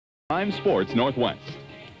Prime Sports Northwest.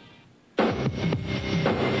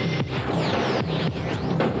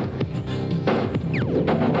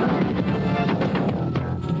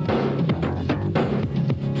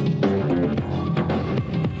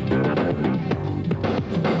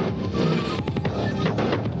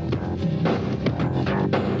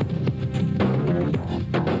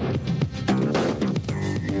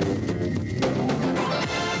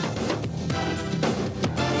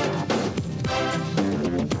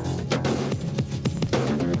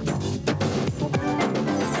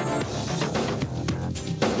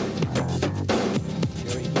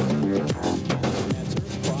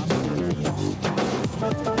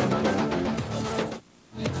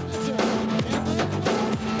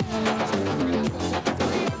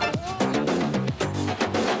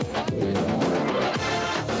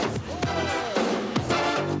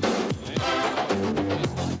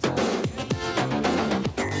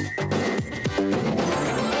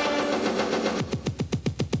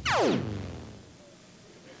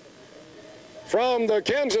 From the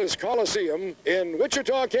Kansas Coliseum in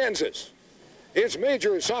Wichita, Kansas, it's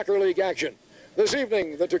Major Soccer League action. This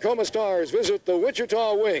evening, the Tacoma Stars visit the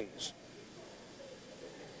Wichita Wings.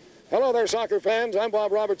 Hello there, soccer fans. I'm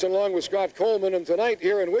Bob Robertson along with Scott Coleman, and tonight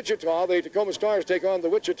here in Wichita, the Tacoma Stars take on the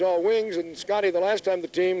Wichita Wings. And Scotty, the last time the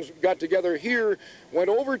teams got together here went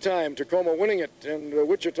overtime, Tacoma winning it, and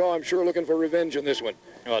Wichita, I'm sure, looking for revenge in this one.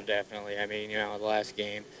 Well, definitely. I mean, you know, the last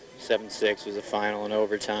game, 7-6 was the final in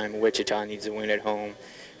overtime. Wichita needs to win at home.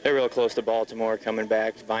 They're real close to Baltimore coming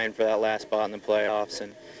back, vying for that last spot in the playoffs.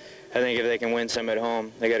 And I think if they can win some at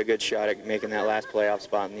home, they got a good shot at making that last playoff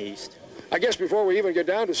spot in the East. I guess before we even get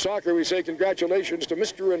down to soccer, we say congratulations to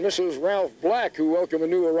Mr. and Mrs. Ralph Black, who welcome a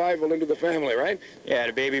new arrival into the family, right? Yeah, I had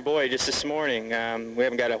a baby boy just this morning. We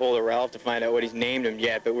haven't got a hold of Ralph to find out what he's named him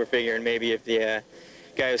yet, but we're figuring maybe if the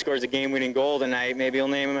guy who scores the game-winning goal tonight, maybe he'll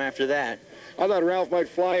name him after that. I thought Ralph might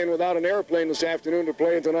fly in without an airplane this afternoon to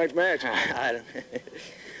play in tonight's match. I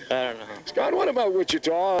don't know. Scott, what about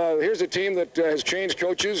Wichita? Here's a team that has changed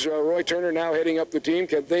coaches. Roy Turner now heading up the team.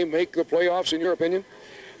 Can they make the playoffs, in your opinion?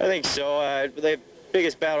 I think so. The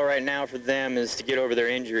biggest battle right now for them is to get over their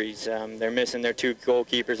injuries. They're missing their two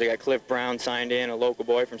goalkeepers. They got Cliff Brown signed in, a local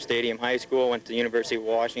boy from Stadium High School, went to the University of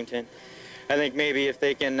Washington. I think maybe if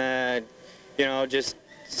they can, you know, just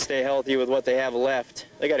stay healthy with what they have left,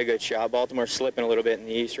 they got a good shot. Baltimore's slipping a little bit in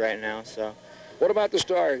the East right now, so. What about the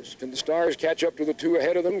Stars? Can the Stars catch up to the two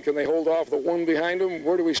ahead of them? Can they hold off the one behind them?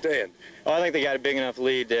 Where do we stand? Oh, I think they got a big enough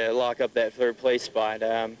lead to lock up that third place spot.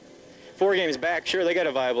 4 games back, sure, they got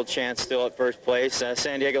a viable chance still at first place.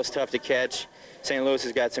 San Diego's tough to catch. St. Louis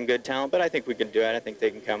has got some good talent, but I think we can do it. I think they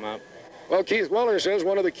can come up. Well, Keith Weller says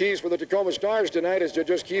one of the keys for the Tacoma Stars tonight is to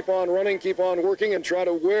just keep on running, keep on working, and try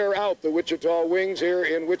to wear out the Wichita Wings here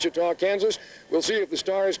in Wichita, Kansas. We'll see if the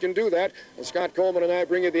Stars can do that. And Scott Coleman and I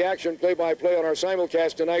bring you the action play-by-play on our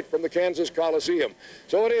simulcast tonight from the Kansas Coliseum.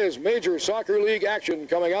 So it is Major Soccer League action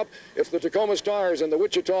coming up. It's the Tacoma Stars and the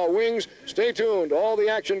Wichita Wings. Stay tuned. All the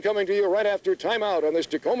action coming to you right after timeout on this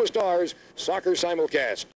Tacoma Stars soccer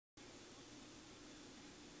simulcast.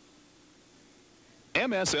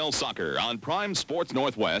 MSL Soccer on Prime Sports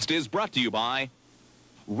Northwest is brought to you by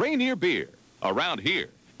Rainier Beer. Around here,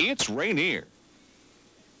 it's Rainier.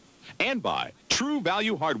 And by True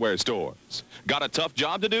Value Hardware Stores. Got a tough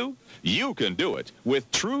job to do? You can do it with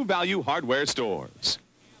True Value Hardware Stores.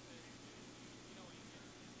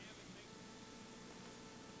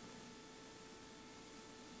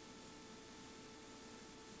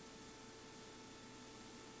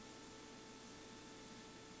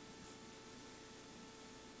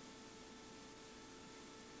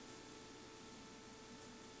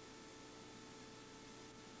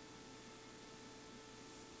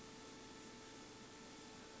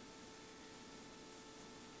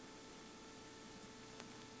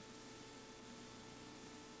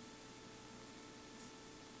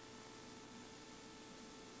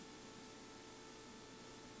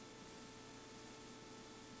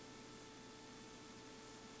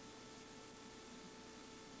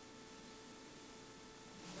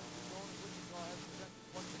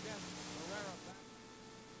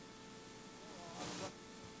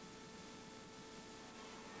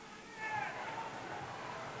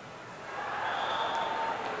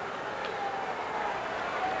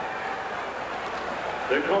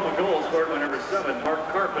 The Tacoma goal scored by number 7, Mark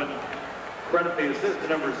Carpin. Credit the assist to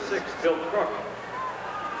number 6, Bill Crook.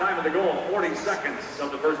 Time of the goal, 40 seconds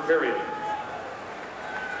of the first period.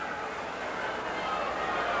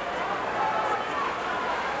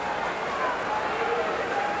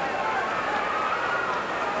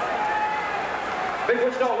 Big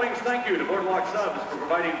Wichita Wings, thank you to Boardwalk Subs for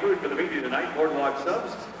providing food for the media tonight. Boardwalk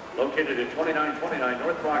Subs, located at 2929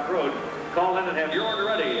 North Rock Road. Call in and have your order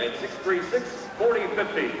ready at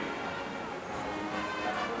 636-4050.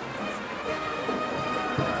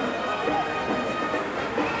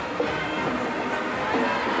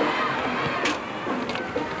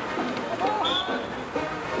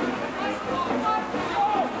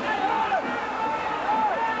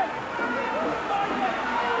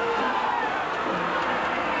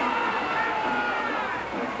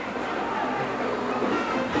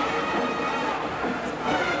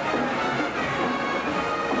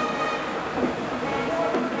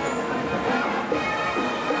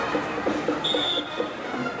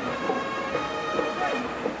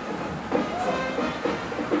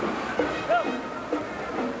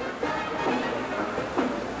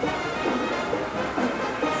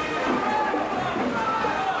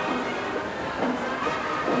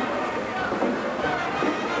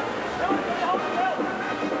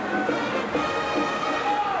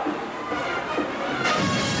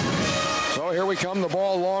 Come the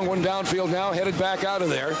ball, long one downfield now, headed back out of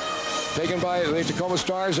there. Taken by the Tacoma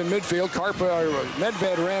Stars in midfield.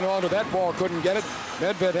 Medved ran onto that ball, couldn't get it.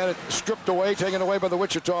 Medved had it stripped away, taken away by the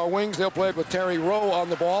Wichita Wings. They'll play it with Terry Rowe on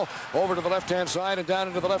the ball. Over to the left-hand side and down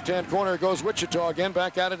into the left-hand corner goes Wichita again.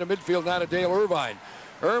 Back out into midfield now to Dale Irvine.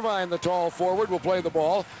 Irvine, the tall forward, will play the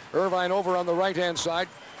ball. Irvine over on the right-hand side.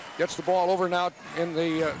 Gets the ball over now in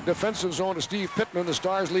the defensive zone to Steve Pittman. The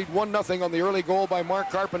Stars lead 1-0 on the early goal by Mark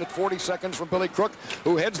Carpin at 40 seconds from Billy Crook,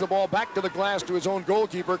 who heads the ball back to the glass to his own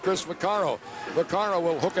goalkeeper, Chris Vaccaro. Vaccaro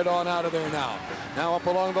will hook it on out of there now. Now up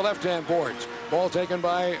along the left-hand boards. Ball taken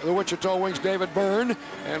by the Wichita Wings' David Byrne,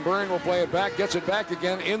 and Byrne will play it back, gets it back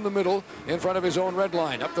again in the middle in front of his own red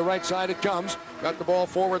line. Up the right side it comes. Got the ball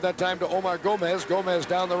forward that time to Omar Gomez. Gomez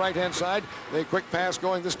down the right-hand side. The quick pass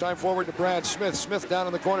going this time forward to Brad Smith. Smith down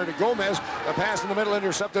in the corner to Gomez. The pass in the middle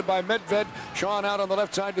intercepted by Medved. Sean out on the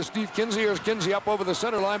left side to Steve Kinsey. Here's Kinsey up over the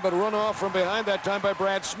center line, but run off from behind that time by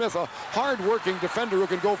Brad Smith, a hard-working defender who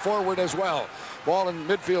can go forward as well. Ball in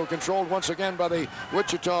midfield controlled once again by the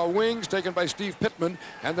Wichita Wings, taken by Steve Pittman,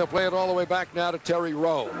 and they'll play it all the way back now to Terry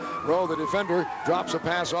Rowe. Rowe, the defender, drops a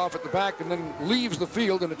pass off at the back and then leaves the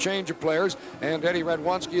field in a change of players, and Eddie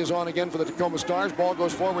Radwanski is on again for the Tacoma Stars. Ball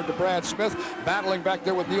goes forward to Brad Smith, battling back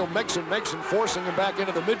there with Neil Megson. Megson forcing him back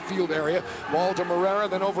into the midfield area. Ball to Morera,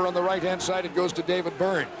 then over on the right-hand side it goes to David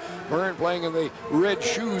Byrne. Byrne playing in the red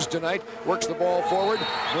shoes tonight, works the ball forward.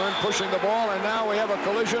 Byrne pushing the ball, and now we have a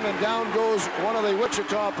collision, and down goes one of the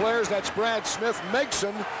Wichita players. That's Brad Smith.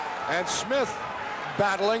 Megson and Smith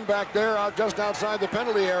battling back there just outside the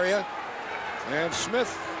penalty area, and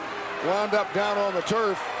Smith wound up down on the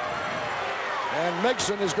turf, and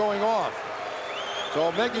Megson is going off.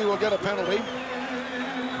 So Meggy will get a penalty,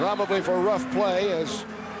 probably for rough play, as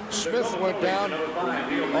Smith went down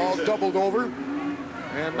all doubled over,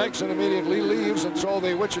 and Megson immediately leaves, and so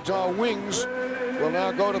the Wichita Wings will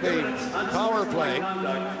now go to the power play.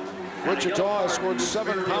 Wichita has scored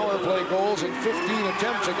 7 power play goals in 15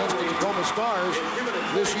 attempts against the Tacoma Stars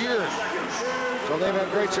this year. So they've had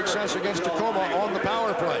great success against Tacoma on the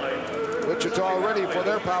power play. Wichita ready for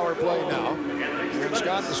their power play now. And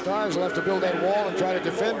Scott, the Stars will have to build that wall and try to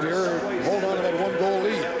defend here and hold on to that 1-goal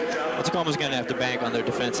lead. Well, Tacoma's going to have to bank on their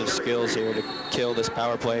defensive skills here to kill this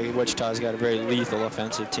power play. Wichita's got a very lethal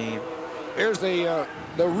offensive team. Here's the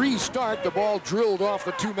restart. The ball drilled off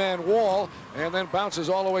the 2-man wall and then bounces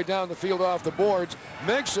all the way down the field off the boards.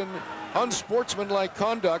 Megson, unsportsmanlike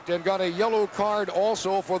conduct, and got a yellow card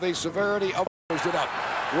also for the severity of it up.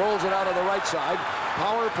 Rolls it out on the right side.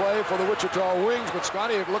 Power play for the Wichita Wings, but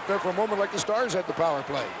Scotty, it looked there for a moment like the Stars had the power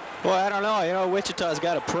play. Well, I don't know. You know, Wichita's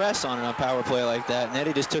got a press on a power play like that, and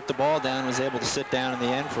Eddie just took the ball down and was able to sit down in the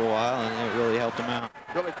end for a while, and it really helped him out.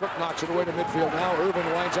 Billy Cook knocks it away to midfield now. Irvin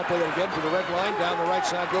winds up with it again to the red line. Down the right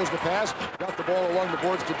side goes the pass. Got the ball along the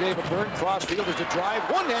boards to David Byrne. Crossfield is a drive.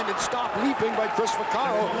 One-handed stop leaping by Chris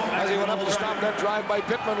Vaccaro as he went up to stop that drive by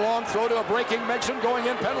Pittman. Long throw to a breaking Megson going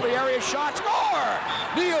in. Penalty area shot. Score!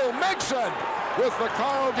 Neil Megson, with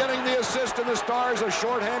Vaccaro getting the assist, and the Stars a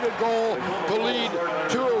shorthanded goal to lead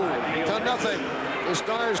 2-0. The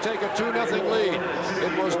Stars take a 2-0 lead.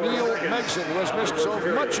 It was Neil Megson, who has missed so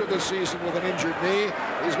much of the season with an injured knee.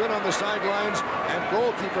 He's been on the sidelines, and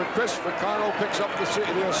goalkeeper Chris Vaccaro picks up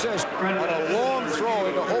the assist on a long throw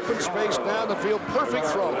into open space down the field. Perfect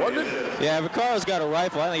throw, wasn't it? Yeah, Vaccaro's got a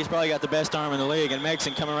rifle. I think he's probably got the best arm in the league, and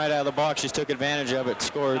Megson coming right out of the box just took advantage of it to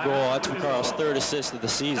score a goal. That's Vaccaro's 3rd assist of the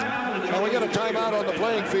season. Now we get a timeout on the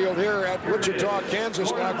playing field here at Wichita,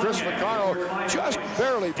 Kansas. Now Chris Vaccaro just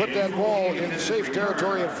barely put that ball in safe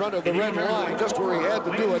territory in front of the red line, just where he had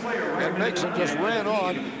to do it, and Megson just ran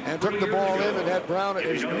on and took the ball in and had Brown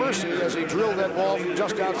his mercy as he drilled that ball from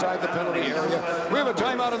just outside the penalty area. We have a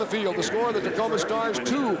timeout on the field. The score of the Tacoma Stars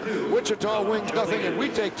 2, Wichita Wings nothing, and we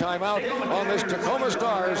take timeout on this Tacoma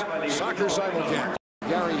Stars soccer simulcast.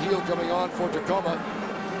 Gary Heel coming on for Tacoma,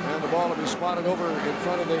 and the ball will be spotted over in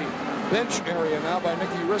front of the bench area now by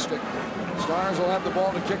Nicky Ristic. Stars will have the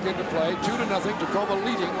ball to kick into play. 2-0, Tacoma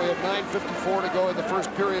leading. We have 9:54 to go in the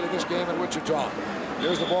first period of this game in Wichita.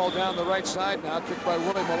 Here's the ball down the right side now, kicked by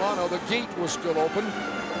Willie Milano. The gate was still open,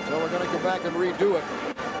 so we're going to come back and redo it.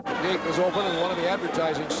 The gate was open, and one of the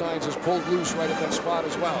advertising signs is pulled loose right at that spot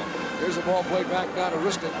as well. Here's the ball played back down to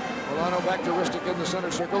Ristic. Milano back to Ristic in the center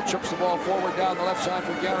circle, chips the ball forward down the left side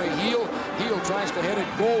for Gary Heel. Heel tries to head it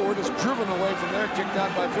goalward. It's driven away from there, kicked out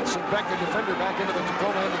by Vincent Beck, a defender back into the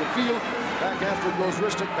Tacoma end of the field. Back after it goes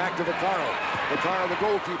Ristic, back to Vaccaro. Vaccaro, the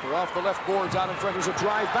goalkeeper, off the left boards out in front. There's a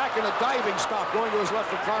drive back and a diving stop going to his left.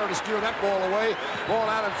 Vaccaro to steer that ball away. Ball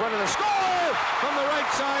out in front of the score from the right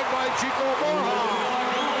side by Chico Borja.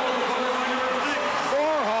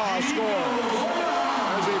 Borja scores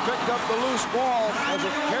as he picked up the loose ball as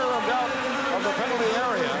it caromed out of the penalty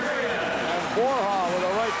area. And Borja with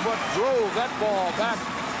a right foot drove that ball back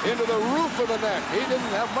into the roof of the net. He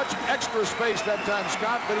didn't have much extra space that time,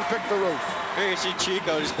 Scott, but he picked the roof. Here you see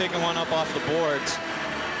Chico just picking one up off the boards.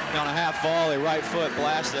 On a half volley, right foot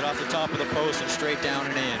blasted off the top of the post and straight down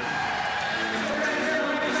and in.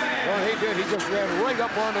 Well, he did. He just ran right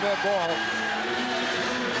up onto that ball.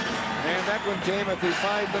 And that one came at the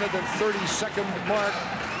 5-minute and 30-second mark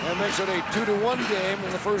and makes it a 2-1 game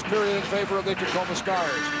in the first period in favor of the Tacoma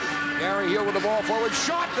Stars. Gary Heel with the ball forward.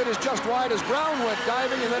 Shot that is just wide as Brown went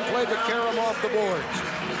diving and then played to Karam off the boards.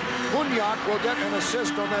 Bunyak will get an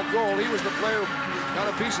assist on that goal. He was the player who got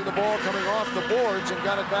a piece of the ball coming off the boards and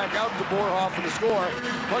got it back out to Borja for the score.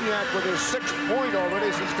 Bunyak with his 6th point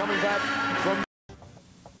already since coming back from...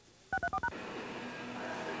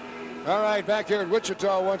 All right, back here in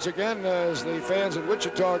Wichita once again as the fans in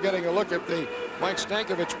Wichita are getting a look at the Mike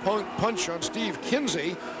Stankovic punch on Steve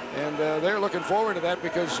Kinsey. And they're looking forward to that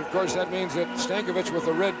because, of course, that means that Stankovic with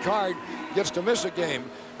a red card gets to miss a game.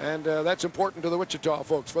 And that's important to the Wichita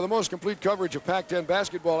folks. For the most complete coverage of Pac-10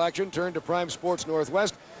 basketball action, turn to Prime Sports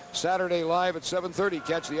Northwest. Saturday live at 7:30.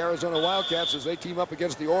 Catch the Arizona Wildcats as they team up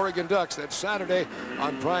against the Oregon Ducks. That's Saturday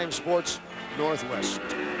on Prime Sports Northwest.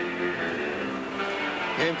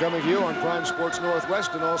 Game coming to you on Prime Sports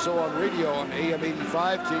Northwest and also on radio on AM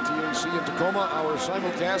 85, KTAC in Tacoma. Our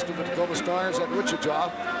simulcast of the Tacoma Stars at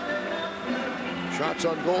Wichita. Shots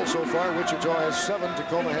on goal so far. Wichita has 7.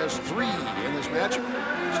 Tacoma has 3 in this match.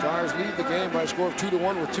 Stars lead the game by a score of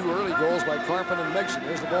 2-1 with 2 early goals by Carpin and Megson.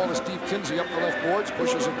 There's the ball to Steve Kinsey up the left boards.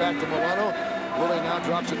 Pushes it back to Milano. Willie now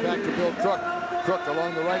drops it back to Bill Crook. Crook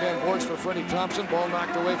along the right-hand boards for Freddie Thompson. Ball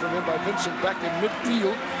knocked away from him by Vincent Beck in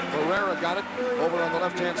midfield. Herrera got it. Over on the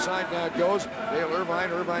left-hand side now it goes. Dale Irvine.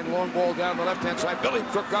 Irvine long ball down the left-hand side. Billy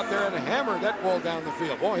Crook got there and hammered that ball down the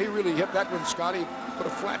field. Boy, he really hit that one, Scotty. Put a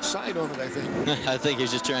flat side on it, I think. I think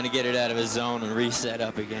he's just trying to get it out of his zone and reset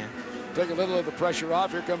up again. Take a little of the pressure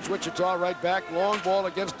off. Here comes Wichita right back. Long ball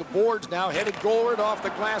against the boards now. Headed goalward off the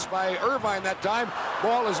glass by Irvine that time.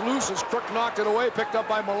 Ball is loose as Crook knocked it away. Picked up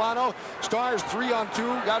by Milano. Stars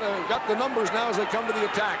 3-on-2. Got the numbers now as they come to the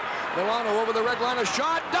attack. Milano over the red line. A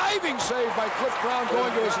shot. Diving save by Cliff Brown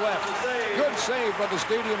going to his left. Good save by the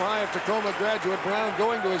Stadium High of Tacoma graduate. Brown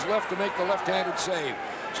going to his left to make the left-handed save.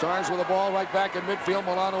 Stars with the ball right back in midfield.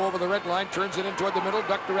 Milano over the red line. Turns it in toward the middle.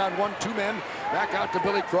 Ducked around 1-2 men. Back out to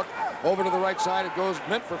Billy Crook. Over to the right side, it goes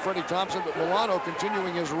meant for Freddie Thompson, but Milano,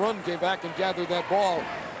 continuing his run, came back and gathered that ball.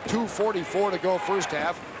 2:44 to go first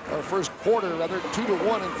half, or first quarter rather,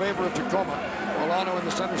 2-1 in favor of Tacoma. Milano in the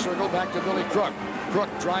center circle, back to Billy Crook. Crook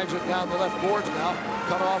drives it down the left boards now,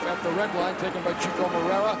 cut off at the red line, taken by Chico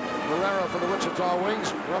Herrera. Herrera for the Wichita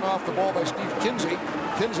Wings, run off the ball by Steve Kinsey.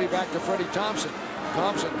 Kinsey back to Freddie Thompson.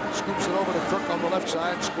 Thompson scoops it over to Crook on the left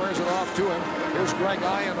side, squares it off to him. Here's Greg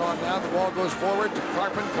Ian on now. The ball goes forward to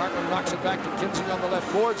Carpin. Carpin knocks it back to Kinsey on the left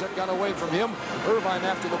boards. That got away from him. Irvine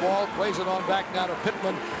after the ball, plays it on back now to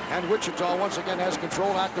Pittman. And Wichita once again has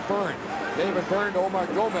control out to Byrne. David Byrne to Omar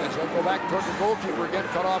Gomez. They'll go back toward the goalkeeper again,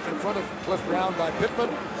 cut off in front of Cliff Brown by Pittman.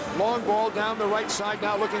 Long ball down the right side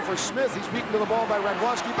now looking for Smith. He's beaten to the ball by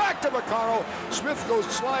Radwanski. Back to Vaccaro. Smith goes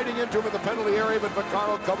sliding into him in the penalty area, but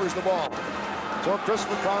Vaccaro covers the ball. So Chris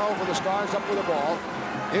Vaccaro for the Stars up with the ball.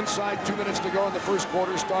 Inside 2 minutes to go in the first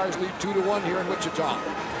quarter. Stars lead 2-1 here in Wichita.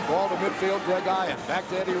 Ball to midfield, Greg Ian. Back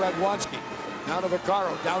to Eddie Radwanski. Now to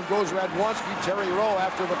Vaccaro. Down goes Radwanski. Terry Rowe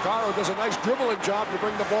after Vaccaro does a nice dribbling job to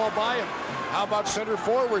bring the ball by him. How about center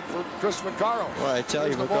forward for Chris Vaccaro? Well, I tell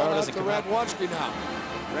you, the ball out to Radwanski now.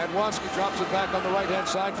 Radwanski drops it back on the right-hand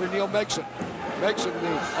side for Neil Megson. Megson,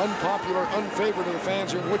 the unpopular, unfavored of the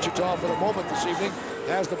fans here in Wichita for the moment this evening,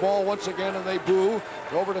 has the ball once again, and they boo.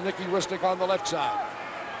 Over to Nicky Ristic on the left side.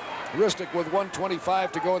 Ristic with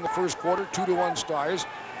 1:25 to go in the first quarter, 2-1 Stars.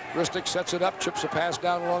 Ristic sets it up, chips a pass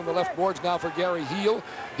down along the left boards now for Gary Heel.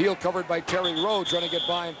 Heel covered by Terry Rowe, trying to get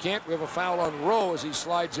by and can't. We have a foul on Rowe as he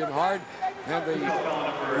slides in hard. And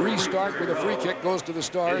the restart with a free kick goes to the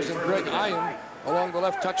Stars, and Greg Ian along the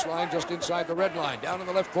left touchline just inside the red line. Down in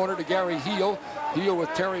the left corner to Gary Heel. Heel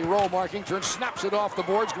with Terry Rowe marking, turns, snaps it off the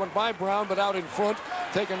boards, going by Brown, but out in front.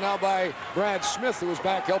 Taken now by Brad Smith, who is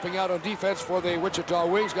back helping out on defense for the Wichita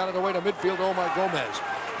Wings. Got it away to midfield, Omar Gomez.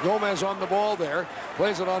 Gomez on the ball there,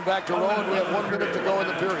 plays it on back to Rowe, and we have 1 minute to go in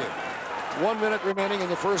the period. 1 minute remaining in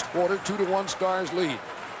the first quarter, 2-1 Stars lead.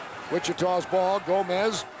 Wichita's ball,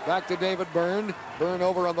 Gomez, back to David Byrne. Byrne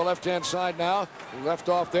over on the left-hand side now. Left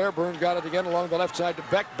off there, Byrne got it again along the left side to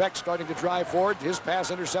Beck. Beck starting to drive forward. His pass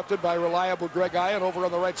intercepted by reliable Greg Ian over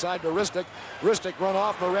on the right side to Ristic. Ristic run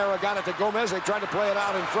off, Marrera got it to Gomez. They tried to play it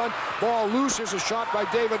out in front. Ball loose, here's a shot by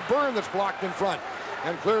David Byrne that's blocked in front.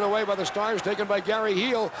 And cleared away by the Stars, taken by Gary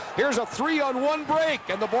Heel. Here's a 3-on-1 break,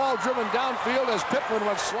 and the ball driven downfield as Pittman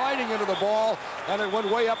went sliding into the ball, and it went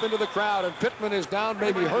way up into the crowd. And Pittman is down,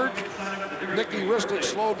 maybe hurt. Nicky Ristic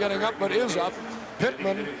slow getting up, but is up.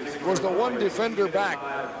 Pittman was the one defender back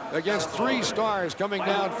against 3 Stars coming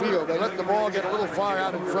downfield. They let the ball get a little far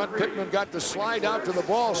out in front. Pittman got to slide out to the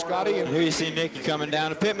ball, Scotty. And here you see Nicky coming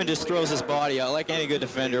down, and Pittman just throws his body out like any good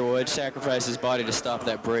defender would, sacrifice his body to stop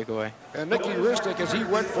that breakaway. And Nicky Ristic, as he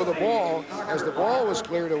went for the ball, as the ball was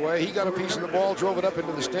cleared away, he got a piece of the ball, drove it up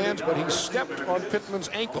into the stands, but he stepped on Pittman's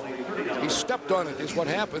ankle. He stepped on it is what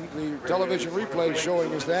happened. The television replay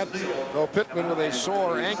showing us that. Well, Pittman with a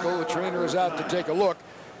sore ankle, the trainer is out to take a look,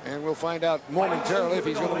 and we'll find out momentarily if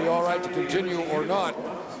he's going to be all right to continue or not.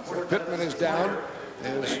 Pittman is down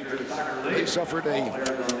as they suffered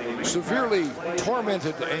a severely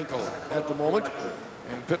tormented ankle at the moment,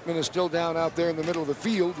 and Pittman is still down out there in the middle of the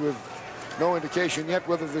field with no indication yet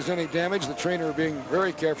whether there's any damage. The trainer being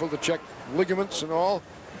very careful to check ligaments and all.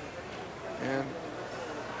 And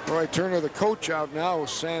Roy Turner, the coach, out now with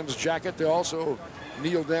Sands' jacket. They also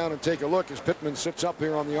kneel down and take a look as Pittman sits up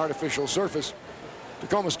here on the artificial surface.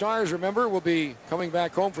 Tacoma Stars, remember, will be coming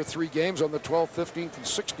back home for 3 games on the 12th, 15th, and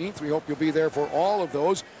 16th. We hope you'll be there for all of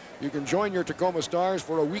those. You can join your Tacoma Stars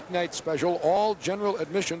for a weeknight special. All general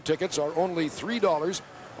admission tickets are only $3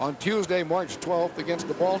 on Tuesday, March 12th against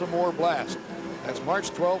the Baltimore Blast. That's March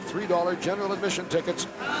 12th, $3 general admission tickets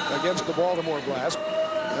against the Baltimore Blast.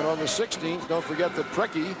 And on the 16th, don't forget that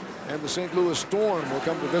Preki and the St. Louis Storm will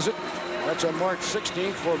come to visit. That's on March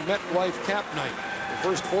 16th for MetLife Cap Night. The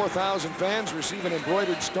first 4,000 fans receive an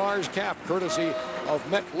embroidered Stars cap courtesy of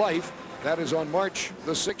MetLife. That is on March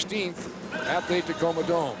the 16th at the Tacoma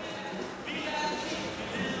Dome.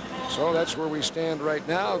 So that's where we stand right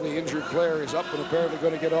now. The injured player is up and apparently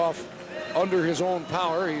going to get off under his own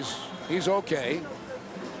power. He's okay.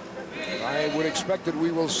 I would expect that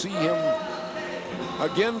we will see him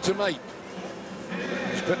again tonight.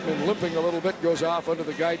 As Pittman, limping a little bit, goes off under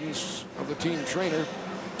the guidance of the team trainer.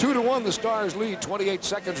 2-1, the Stars lead. 28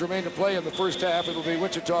 seconds remain to play in the first half. It'll be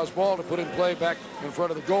Wichita's ball to put in play back in front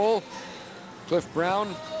of the goal. Cliff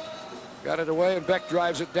Brown got it away, and Beck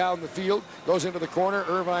drives it down the field. Goes into the corner.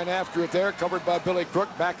 Irvine after it there, covered by Billy Crook.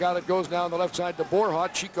 Back out it goes now on the left side to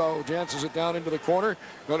Borja. Chico dances it down into the corner.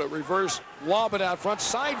 Going to reverse, lob it out front.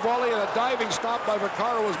 Side volley and a diving stop by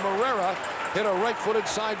Vaccaro as Marrera hit a right-footed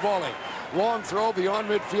side volley. Long throw beyond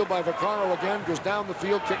midfield by Vaccaro again. Goes down the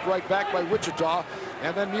field, kicked right back by Wichita.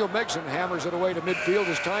 And then Neil Megson hammers it away to midfield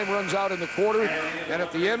as time runs out in the quarter. And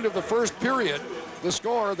at the end of the first period, the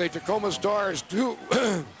score, the Tacoma Stars 2.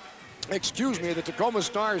 Excuse me, the Tacoma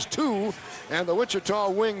Stars 2 and the Wichita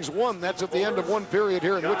Wings 1. That's at the end of one period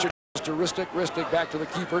here in Wichita. To Ristic back to the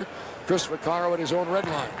keeper. Chris Vaccaro at his own red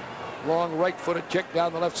line. Long right-footed kick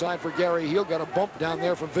down the left side for Gary Heel. Got a bump down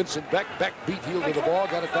there from Vincent Beck. Beck beat Heel to the ball.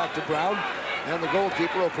 Got it back to Brown. And the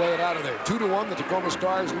goalkeeper will play it out of there. 2-1, the Tacoma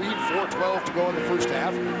Stars lead. 4:12 to go in the first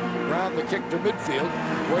half. Brown the kick to midfield.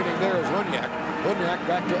 Waiting there is Hunyak. Hunyak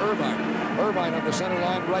back to Irvine. Irvine on the center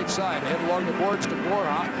line, right side. Head along the boards to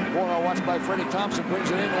Borja. Borja watched by Freddie Thompson. Brings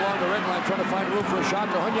it in along the red line, trying to find room for a shot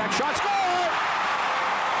to Hunyak. Shot score!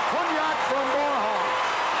 Hunyak from Borja.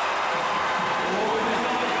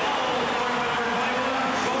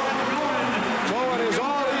 So it is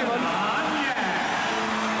all even.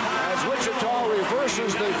 As Wichita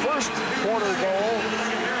reverses the first quarter goal,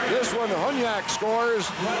 this one Hunyak scores,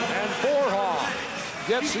 and Borja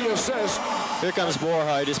gets the assist. Here comes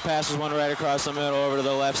Borja. He just passes one right across the middle over to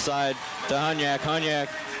the left side to Hunyak. Hunyak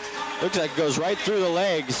looks like it goes right through the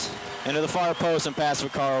legs into the far post and pass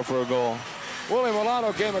Vaccaro for a goal. Willie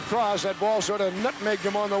Milano came across. That ball sort of nutmegged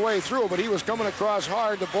him on the way through, but he was coming across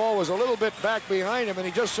hard. The ball was a little bit back behind him, and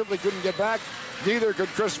he just simply couldn't get back. Neither could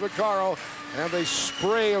Chris Vaccaro, and the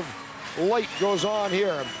spray of light goes on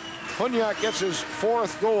here. Hunyak gets his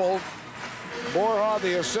 4th goal. Borja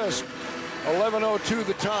the assist. 11:02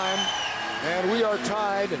 the time, and we are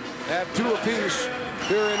tied at 2 apiece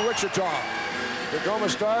here in Wichita. Tacoma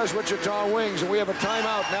Stars, Wichita Wings, and we have a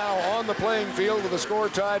timeout now on the playing field with the score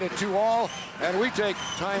tied at 2-all, and we take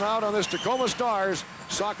timeout on this Tacoma Stars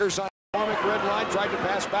soccer side. McCormick, red line, tried to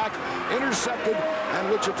pass back, intercepted, and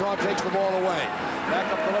Wichita takes the ball away.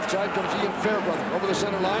 Back up the left side comes Ian Fairbrother. Over the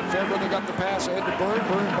center line, Fairbrother got the pass ahead to Byrne.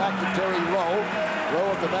 Byrne back to Terry Rowe.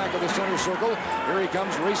 Rowe at the back of the center circle. Here he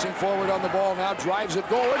comes racing forward on the ball now, drives it,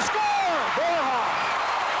 goal, and score! Borja!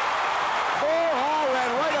 Borja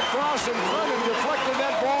ran right across in front and deflected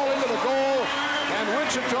that ball into the goal, and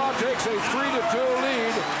Wichita takes a 3-2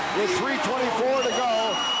 lead with 3:24 to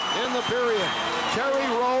go in the period. Terry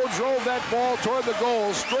Rowe drove that ball toward the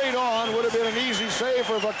goal, straight on, would have been an easy save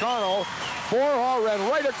for Vaccaro. Borja ran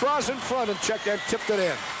right across in front and checked and tipped it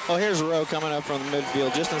in. Oh, here's Rowe coming up from the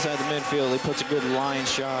midfield, just inside the midfield. He puts a good line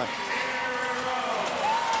shot.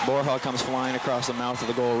 Borja comes flying across the mouth of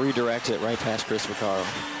the goal, redirects it right past Chris Vaccaro.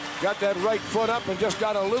 Got that right foot up and just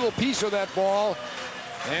got a little piece of that ball.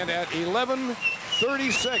 And at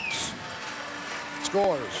 11:36,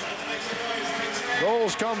 scores.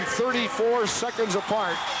 Goals come 34 seconds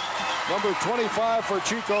apart. Number 25 for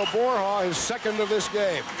Chico Borja, his 2nd of this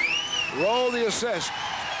game. Rowe the assist.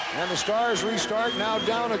 And the Stars restart, now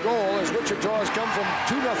down a goal as Wichita has come from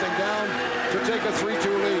 2-0 down to take a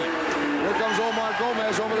 3-2 lead. Here comes Omar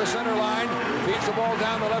Gomez over the center line. Feeds the ball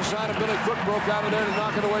down the left side, and Billy Crook broke out of there to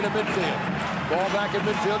knock it away to midfield. Ball back in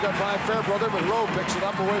midfield, got by Fairbrother, but Rowe picks it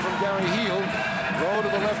up away from Gary Heel. Rowe to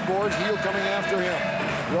the left boards, Heel coming after him.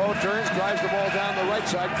 Rowe turns, drives the ball down the right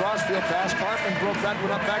side, crossfield pass. Carpman broke that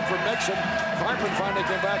one up back for Mixon. Carpman finally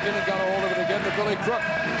came back in and got a hold of it again to Billy Crook.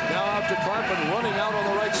 Now out to Carpman, running out on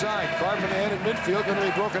the right side. Carpman ahead in midfield, going to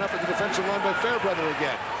be broken up at the defensive line by Fairbrother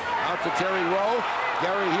again. Out to Terry Rowe.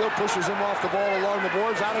 Gary Heel pushes him off the ball along the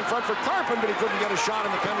boards. Out in front for Carpman, but he couldn't get a shot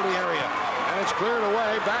in the penalty area. And it's cleared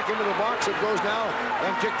away. Back into the box it goes now.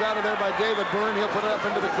 And kicked out of there by David Byrne. He'll put it up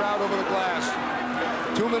into the crowd over the glass.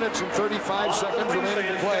 2 minutes and 35 seconds remaining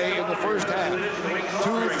to play in the first half.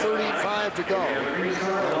 2:35 to go.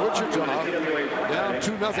 And Wichita down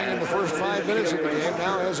 2-0 in the first 5 minutes of the game.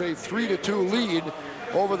 Now has a 3-2 lead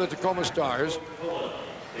over the Tacoma Stars.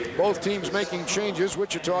 Both teams making changes.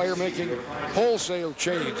 Wichita here making wholesale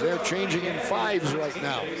change. They're changing in 5s right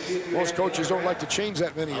now. Most coaches don't like to change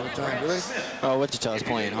that many at a time, do they? Oh, Wichita's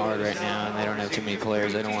playing hard right now, and they don't have too many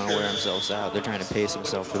players. They don't want to wear themselves out. They're trying to pace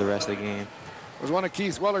themselves for the rest of the game. It was one of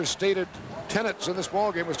Keith Weller's stated tenets in this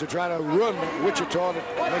ballgame was to try to run Wichita to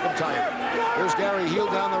make them tired. Here's Gary Heel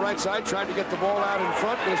down the right side, trying to get the ball out in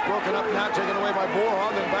front, but it's broken up now, taken away by Borja,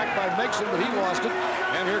 then back by Mixon, but he lost it.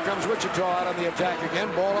 And here comes Wichita out on the attack again.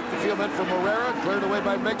 Ball up the field, meant for Morera, cleared away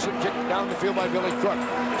by Mixon, kicked down the field by Billy Crook.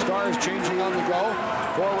 Stars changing on the go.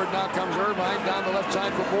 Forward now comes Irvine down the left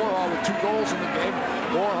side for Borja with 2 goals in the game.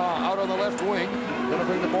 Borja out on the left wing. Going to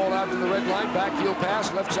bring the ball out to the red line. Back heel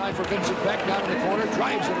pass. Left side for Vincent Beck down in the corner.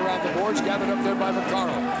 Drives it around the boards. Gathered up there by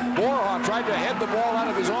Vaccaro. Borja tried to head the ball out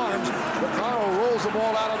of his arms. Vaccaro rolls the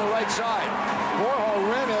ball out on the right side. Borja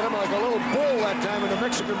ran at him like a little bull that time in the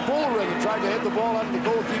Mexican bull ring and tried to head the ball out of the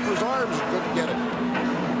goalkeeper's arms and couldn't get it.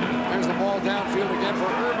 There's the ball downfield again for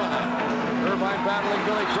Irvine. Irvine battling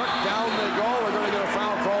Billy Crook. Down they go. We're going to get a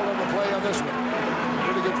foul called on the play on this one.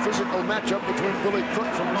 Pretty good physical matchup between Billy Crook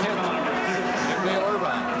from Kent and Dale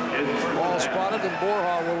Irvine. Ball spotted, and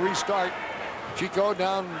Borja will restart. Chico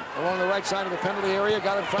down along the right side of the penalty area.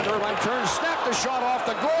 Got in front. Irvine turns, snapped the shot off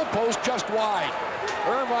the goal post just wide.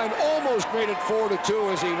 Irvine almost made it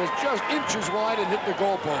 4-2 as he was just inches wide and hit the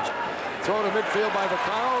goal post. Throw to midfield by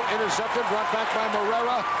Vaccaro, intercepted, brought back by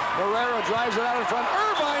Morera. Morera drives it out in front.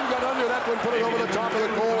 Irvine got under that one, put it over the top of the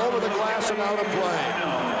goal, over the glass, and out of play.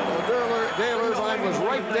 Dale Irvine was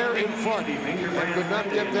right there in front and could not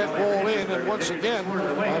get that ball in. And once again,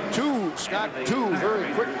 two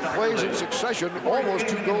very quick plays in succession, almost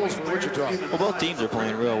 2 goals for Wichita. Well, both teams are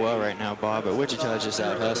playing real well right now, Bob, but Wichita's just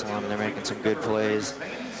out hustling them. They're making some good plays,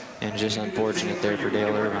 and just unfortunate there for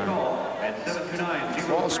Dale Irvine.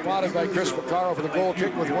 Ball spotted by Chris Vaccaro for the goal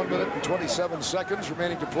kick with 1 minute and 27 seconds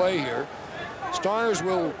remaining to play here. Stars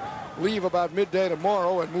will leave about midday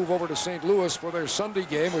tomorrow and move over to St. Louis for their Sunday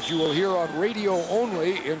game, which you will hear on radio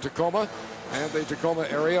only in Tacoma and the Tacoma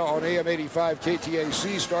area on AM 85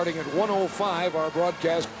 KTAC starting at 1:05, our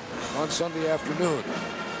broadcast on Sunday afternoon.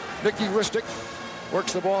 Nicky Ristic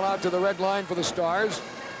works the ball out to the red line for the Stars.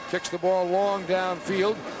 Kicks the ball long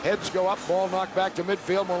downfield. Heads go up. Ball knocked back to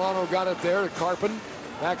midfield. Milano got it there to Carpin.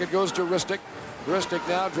 Back it goes to Ristic. Ristic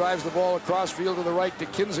now drives the ball across field to the right to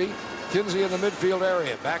Kinsey. Kinsey in the midfield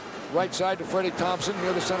area. Back right side to Freddie Thompson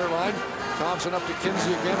near the center line. Thompson up to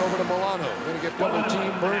Kinsey again, over to Milano. Going to get double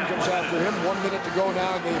team. Byrne comes after him. 1 minute to go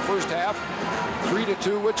now in the first half.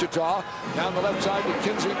 3-2 Wichita. Down the left side to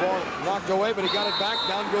Kinsey. Ball knocked away, but he got it back.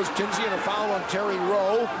 Down goes Kinsey, and a foul on Terry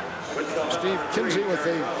Rowe. Steve Kinsey with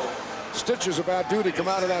the stitches about due to come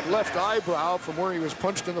out of that left eyebrow from where he was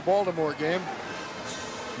punched in the Baltimore game.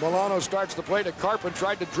 Milano starts the play to Carpin.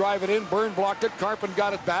 Tried to drive it in. Byrne blocked it. Carpin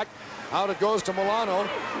got it back. Out it goes to Milano.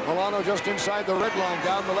 Milano just inside the red line.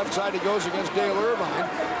 Down the left side he goes against Dale Irvine.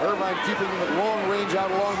 Irvine keeping him at long range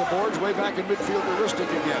out along the boards. Way back in midfield to Ristic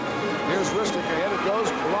again. Here's Ristic. Ahead it goes.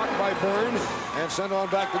 Blocked by Byrne. And sent on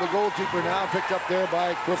back to the goalkeeper now. Picked up there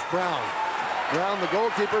by Cliff Brown. Brown, the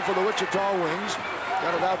goalkeeper for the Wichita Wings.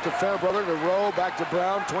 Got it out to Fairbrother, to Rowe, back to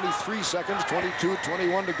Brown. 23 seconds,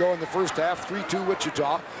 22-21 to go in the first half. 3-2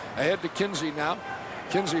 Wichita. Ahead to Kinsey now.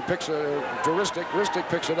 Kinsey picks it to Ristic. Ristic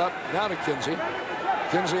picks it up now to Kinsey.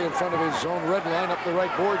 Kinsey in front of his own red line. Up the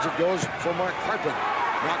right boards it goes for Mark Carpin.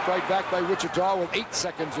 Knocked right back by Wichita with 8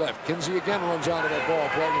 seconds left. Kinsey again runs onto that ball,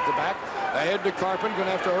 playing at the back. Ahead to Carpin, going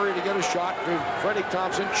to have to hurry to get a shot. To Freddie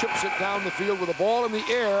Thompson, chips it down the field with the ball in the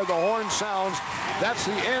air. The horn sounds. That's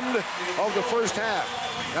the end of the first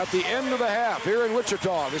half. At the end of the half here in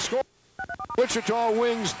Wichita, the score: Wichita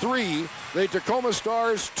Wings 3, the Tacoma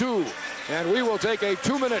Stars 2. And we will take a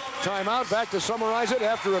 2-minute timeout. Back to summarize it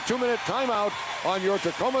after a 2-minute timeout on your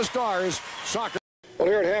Tacoma Stars soccer. Well,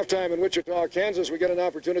 here at halftime in Wichita, Kansas, we get an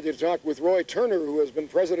opportunity to talk with Roy Turner, who has been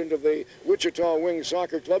president of the Wichita Wings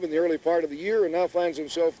Soccer Club in the early part of the year and now finds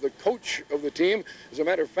himself the coach of the team. As a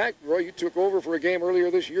matter of fact, Roy, you took over for a game earlier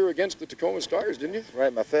this year against the Tacoma Stars, didn't you?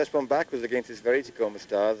 Right, my first one back was against this very Tacoma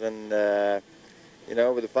Stars, and you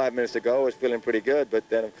know, with the 5 minutes to go, I was feeling pretty good. But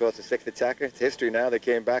then, of course, the sixth attacker, it's history now. They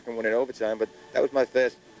came back and won in overtime. But that was my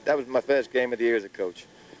first game of the year as a coach.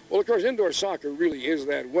 Well, of course, indoor soccer really is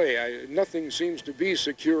that way. Nothing seems to be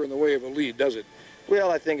secure in the way of a lead, does it?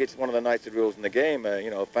 Well, I think it's one of the nicest rules in the game.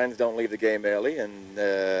 You know, fans don't leave the game early, and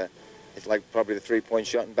it's like probably the three-point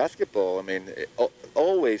shot in basketball. I mean,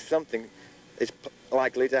 always something is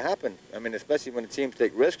likely to happen. I mean, especially when the teams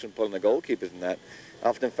take risks and pulling the goalkeepers and that.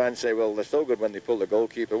 Often fans say, well, they're so good when they pull the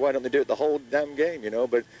goalkeeper. Why don't they do it the whole damn game, you know?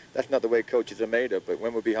 But that's not the way coaches are made up. But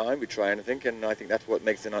when we're behind, we try anything, and I think that's what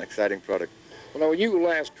makes it an exciting product. Well, now, when you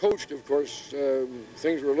last coached, of course,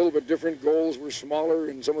 things were a little bit different. Goals were smaller,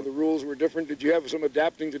 and some of the rules were different. Did you have some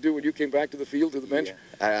adapting to do when you came back to the field, to the bench?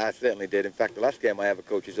 Yeah, I certainly did. In fact, the last game I ever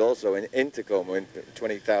coached was also in Tacoma, in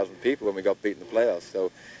 20,000 people when we got beat in the playoffs.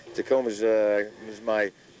 So Tacoma was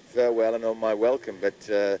my farewell and my welcome. But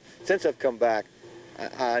since I've come back,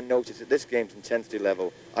 I noticed that this game's intensity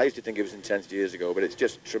level, I used to think it was intense years ago, but it's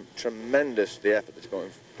just tremendous, the effort that's going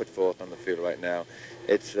put forth on the field right now.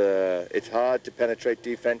 It's hard to penetrate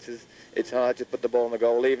defenses. It's hard to put the ball in the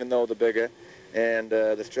goal, even though they're bigger. And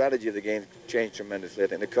the strategy of the game changed tremendously. I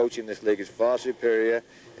think the coaching in this league is far superior,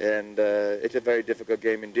 and it's a very difficult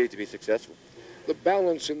game indeed to be successful. The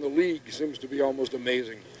balance in the league seems to be almost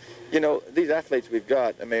amazing. You know, these athletes we've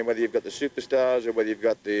got, I mean, whether you've got the superstars or whether you've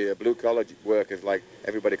got the blue-collar workers, like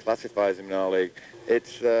everybody classifies them in our league,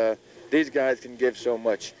 these guys can give so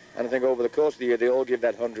much. And I think over the course of the year, they all give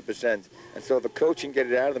that 100%. And so if a coach can get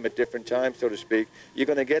it out of them at different times, so to speak, you're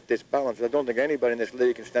going to get this balance. I don't think anybody in this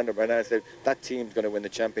league can stand up right now and say, that team's going to win the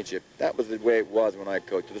championship. That was the way it was when I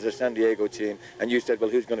coached. It was a San Diego team, and you said, well,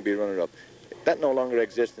 who's going to be runner-up? That no longer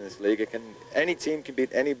exists in this league. Any team can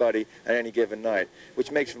beat anybody at any given night,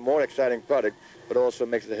 which makes for a more exciting product, but also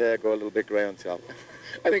makes the hair go a little bit gray on top.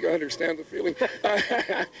 I think I understand the feeling.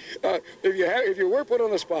 If you were put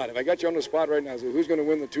on the spot, if I got you on the spot right now, so who's going to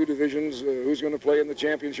win the two divisions, who's going to play in the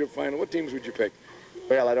championship final, what teams would you pick?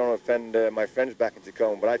 Well, I don't want to offend my friends back in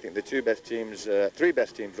Tacoma, but I think the three best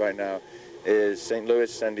teams right now is St.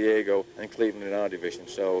 Louis, San Diego, and Cleveland in our division.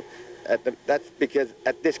 So that's because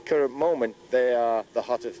at this current moment, they are the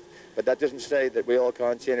hottest. But that doesn't say that we all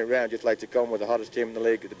can't turn it around, just like Tacoma was the hottest team in the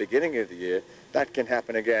league at the beginning of the year. That can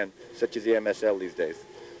happen again, such as the MSL these days.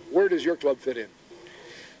 Where does your club fit in?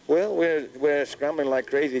 Well, we're scrambling like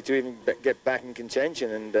crazy to even get back in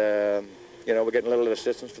contention, and you know, we're getting a little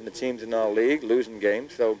assistance from the teams in our league, losing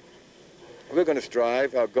games. So we're going to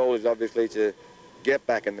strive. Our goal is obviously to get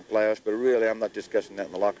back in the playoffs, but really I'm not discussing that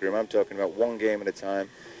in the locker room. I'm talking about one game at a time.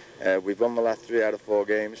 We've won the last 3 out of 4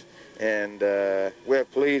 games, and we're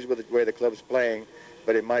pleased with the way the club's playing,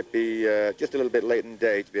 but it might be just a little bit late in the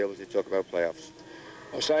day to be able to talk about playoffs.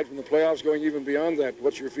 Aside from the playoffs, going even beyond that,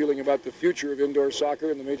 what's your feeling about the future of indoor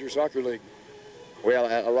soccer in the Major Soccer League? Well,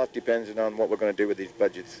 a lot depends on what we're going to do with these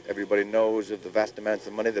budgets. Everybody knows of the vast amounts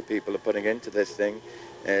of money that people are putting into this thing.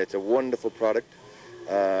 It's a wonderful product.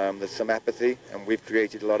 There's some apathy, and we've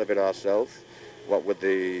created a lot of it ourselves. What with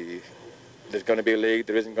there's going to be a league,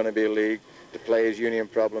 there isn't going to be a league, the players' union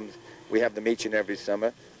problems, we have them each and every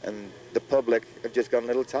summer, and the public have just gotten a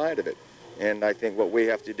little tired of it. And I think what we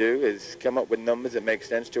have to do is come up with numbers that make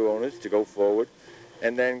sense to owners to go forward,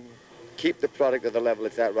 and then keep the product at the level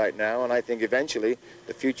it's at right now. And I think eventually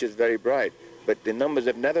the future is very bright. But the numbers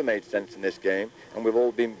have never made sense in this game, and we've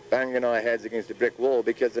all been banging our heads against a brick wall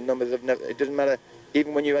because the numbers have never, it doesn't matter,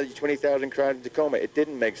 even when you had your 20,000 crowd in Tacoma, it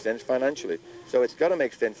didn't make sense financially. So it's got to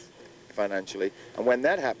make sense financially. And when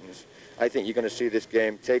that happens, I think you're going to see this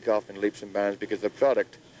game take off in leaps and bounds because the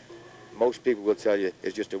product, most people will tell you,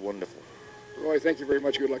 is just a wonderful. Roy, thank you very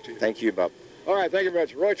much. Good luck to you. Thank you, Bob. All right, thank you very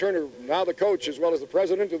much. Roy Turner, now the coach as well as the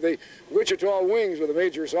president of the Wichita Wings with the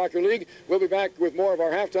Major Soccer League. We'll be back with more of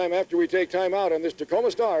our halftime after we take time out on this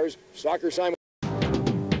Tacoma Stars Soccer Simulcast.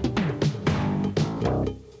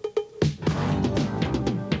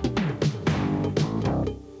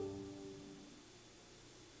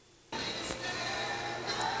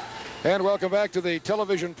 And welcome back to the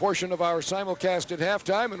television portion of our simulcast at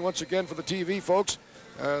halftime. And once again for the TV folks,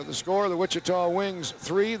 the score, the Wichita Wings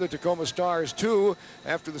 3, the Tacoma Stars 2,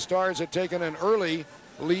 after the Stars had taken an early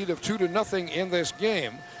lead of 2-0 in this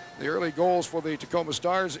game. The early goals for the Tacoma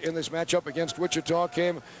Stars in this matchup against Wichita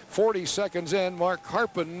came 40 seconds in. Mark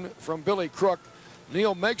Harpin from Billy Crook.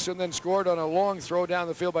 Neil Megson then scored on a long throw down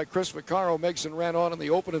the field by Chris Vaccaro. Megson ran on in the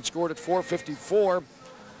open and scored at 4:54.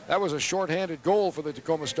 That was a shorthanded goal for the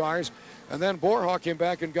Tacoma Stars. And then Borja came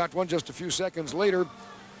back and got one just a few seconds later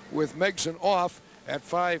with Megson off at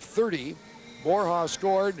 5:30. Borja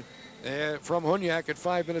scored from Hunyak at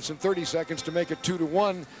 5 minutes and 30 seconds to make it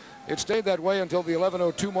 2-1. It stayed that way until the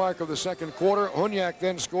 11:02 mark of the second quarter. Hunyak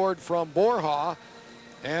then scored from Borja,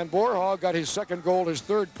 and Borja got his second goal, his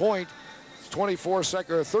third point, 34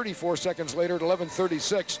 seconds later at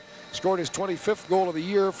 11:36. Scored his 25th goal of the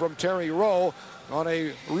year from Terry Rowe on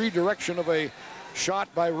a redirection of a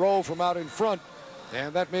shot by Rowe from out in front,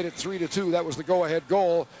 and that made it 3-2. That was the go-ahead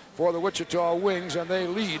goal for the Wichita Wings, and they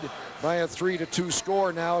lead by a 3-2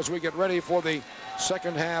 score now as we get ready for the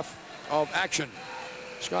second half of action.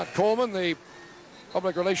 Scott Coleman, the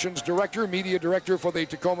Public Relations Director, Media Director for the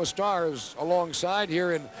Tacoma Stars, alongside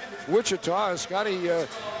here in Wichita. Scotty,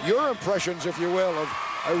 your impressions, if you will, of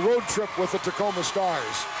a road trip with the Tacoma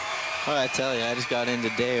Stars? Well, I tell you, I just got in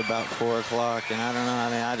today about 4 o'clock, and I don't know, I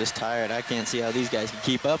mean, I'm just tired. I can't see how these guys can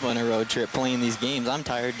keep up on a road trip playing these games. I'm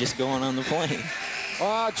tired just going on the plane.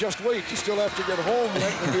 Just wait. You still have to get home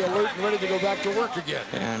yet and be alert and ready to go back to work again.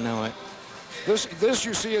 Yeah, I know it. This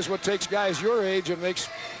you see is what takes guys your age and makes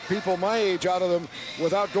people my age out of them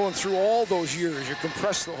without going through all those years. You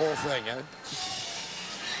compress the whole thing, eh?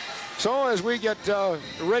 So as we get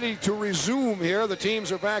ready to resume here, the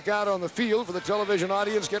teams are back out on the field for the television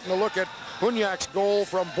audience, getting a look at Hunyak's goal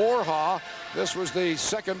from Borja. This was the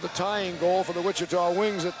second, the tying goal for the Wichita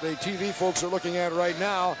Wings that the TV folks are looking at right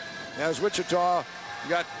now, as Wichita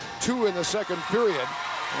got 2 in the second period,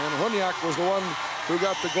 and Hunyak was the one who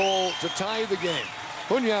got the goal to tie the game.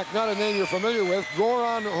 Hunyak, not a name you're familiar with,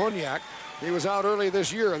 Goran Hunyak. He was out early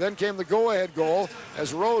this year. Then came the go-ahead goal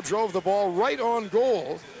as Rowe drove the ball right on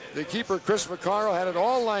goal. The keeper, Chris Vaccaro, had it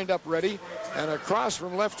all lined up ready, and across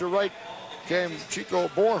from left to right came Chico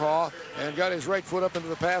Borja and got his right foot up into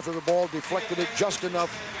the path of the ball, deflected it just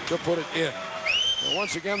enough to put it in. And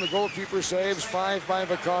once again, the goalkeeper saves, 5 by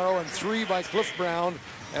Vaccaro and 3 by Cliff Brown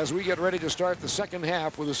as we get ready to start the second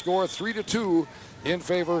half with a score 3-2 in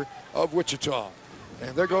favor of Wichita.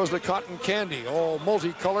 And there goes the cotton candy, all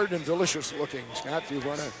multicolored and delicious looking. Scott, do you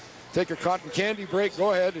want to take a cotton candy break?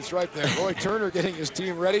 Go ahead, it's right there. Roy Turner getting his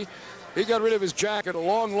team ready. He got rid of his jacket a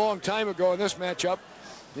long time ago in this matchup.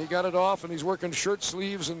 He got it off, and he's working shirt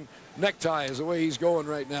sleeves and necktie is the way he's going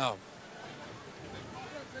right now.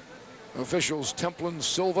 Officials Templin,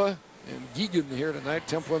 Silva, and Geegan here tonight.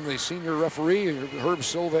 Templin, the senior referee. Herb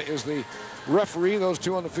Silva is the referee. Those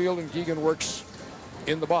two on the field, and Geegan works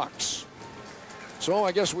in the box. So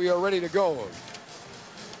I guess we are ready to go.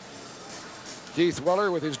 Keith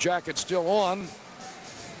Weller with his jacket still on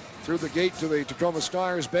through the gate to the Tacoma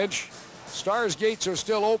Stars bench. Stars gates are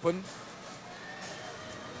still open.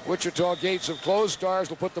 Wichita gates have closed. Stars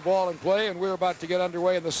will put the ball in play, and we're about to get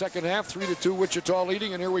underway in the second half. 3-2 Wichita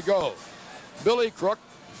leading, and here we go. Billy Crook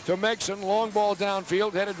to Megson, long ball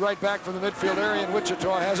downfield, headed right back from the midfield area, and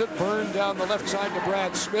Wichita has it. Burned down the left side to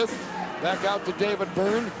Brad Smith. Back out to David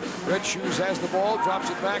Byrne. Red Shoes has the ball, drops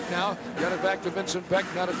it back now. Got it back to Vincent Beck,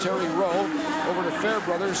 now to Terry Rowe. Over to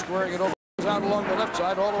Fairbrother, squaring it over. Out along the left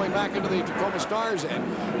side, all the way back into the Tacoma Stars end.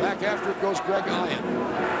 Back after it goes Greg Ian.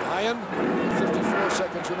 Ian, 54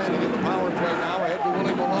 seconds remaining in the power play now, ahead to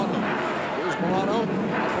Willie Milano. Here's Milano,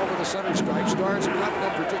 up over the center strike. Stars have not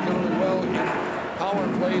done particularly well in power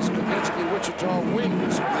plays against the Wichita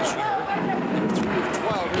Wings this year. They're 3 of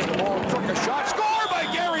 12. Here's the ball. Crook, a shot. Score by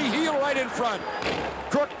Gary Heel right in front.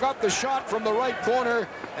 Crook got the shot from the right corner,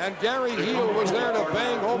 and Gary Heel was there to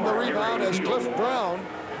bang home the rebound as Cliff Brown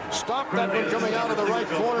stopped that one coming out of the right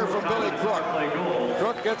corner from Billy Crook.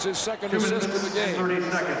 Crook gets his second assist of the game.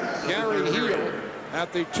 Gary Heel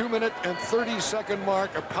at the 2-minute and 30-second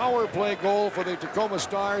mark, a power play goal for the Tacoma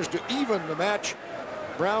Stars to even the match.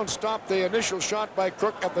 Brown stopped the initial shot by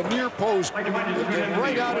Crook at the near post. It came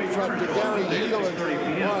right out in front to Gary Heel. And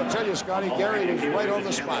well, I'll tell you, Scotty, Gary was right on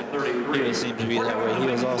the spot. He seemed to be that way. He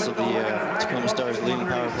was also the Tacoma Stars leading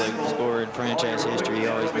power play scorer in franchise history. He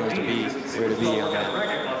always knows to be where to be on that.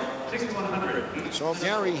 So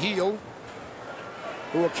Gary Heel,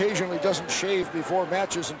 who occasionally doesn't shave before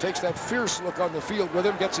matches and takes that fierce look on the field with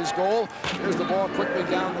him, gets his goal. Here's the ball quickly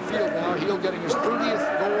down the field now. Heel getting his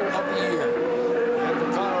 30th goal of the year.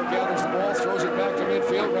 Gathers the ball, throws it back to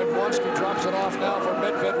midfield. Radwanski drops it off now for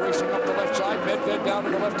Medved, racing up the left side. Medved down to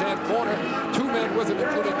the left-hand corner. 2 men with him,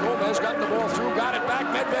 including Gomez. Got the ball through, got it back.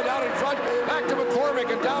 Medved out in front. Back to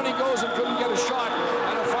McCormick, and down he goes and couldn't get a shot.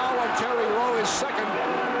 And a foul on Terry Rowe, his second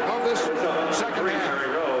of this second half.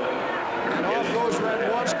 And off goes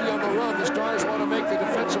Radwanski on the run. The Stars want to make the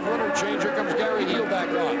defensive runner change. Here comes Gary Heel back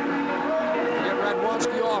on. They get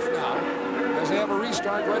Radwanski off now, as they have a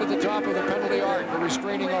restart right at the top of the penalty arc, the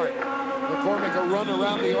restraining arc. McCormick a run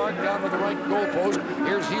around the arc down to the right goal post.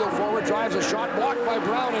 Here's Heel forward, drives a shot, blocked by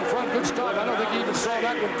Brown in front. Good stop. I don't think he even saw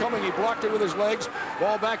that one coming. He blocked it with his legs.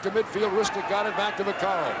 Ball back to midfield. Ristic got it back to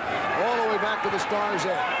Vaccaro. All the way back to the Stars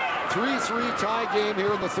end. 3-3 tie game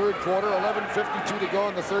here in the third quarter. 11:52 to go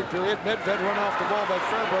in the third period. Medved run off the ball by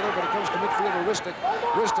Fairbrother, but it comes to midfielder Ristic.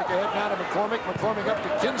 Ristic ahead now to McCormick. McCormick up to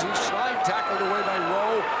Kinsey. Slide tackled away by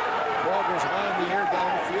Rowe. Ball goes high in the air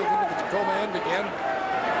down the field into the Tacoma end again.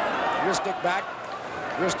 Ristic back.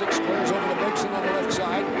 Ristic squares over to Mixon on the left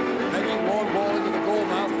side. Hanging long ball into the goal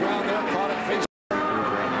mouth. Brown there, caught it face. Right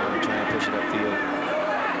now, we're trying to push it upfield.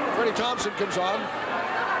 Freddie Thompson comes on.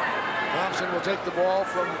 Thompson will take the ball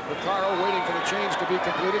from Vaccaro, waiting for the change to be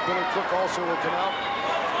completed. Billy Crook also will come out.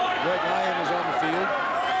 Greg Ian is on the field.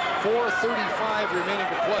 4:35 remaining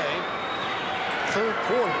to play. Third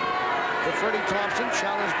quarter. To Freddie Thompson,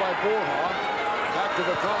 challenged by Borja. Back to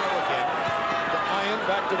Vaccaro again. To Ian,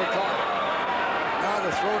 back to Vaccaro. Now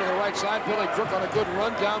the throw to the right side. Billy Crook on a good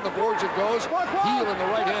run. Down the boards it goes. Heel in the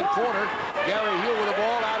right-hand corner. Gary Heel with the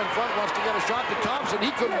ball out in front. Wants to get a shot to Thompson.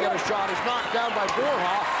 He couldn't get a shot. He's knocked down by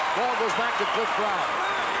Borja. Ball goes back to Cliff Brown.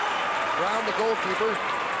 Brown, the goalkeeper.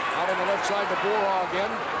 Out on the left side to Borja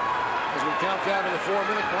again. As we count down to the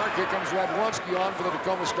 4-minute mark, here comes Radwanski on for the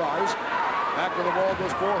Tacoma Stars. Back with the ball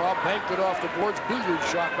goes Borja, banked it off the boards, billiard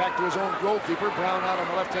shot back to his own goalkeeper. Brown out on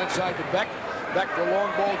the left-hand side to Beck. Beck the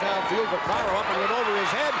long ball downfield, Vaccaro up and went over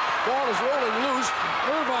his head. Ball is rolling loose.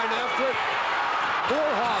 Irvine after it.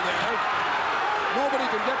 Borja there. Nobody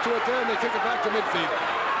can get to it there, and they kick it back to midfield.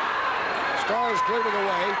 Stars cleared it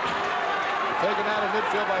away. Taken out of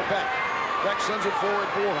midfield by Beck. Beck sends it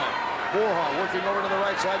forward, Borja. Borja working over to the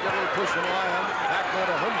right side, got a little push from Ion. Back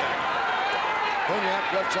now to Hunyak. Hunyak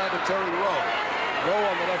left side to Terry Rowe. Rowe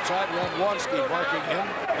on the left side, Radwanski marking him.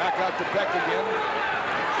 Back out to Beck again.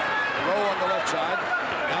 Rowe on the left side.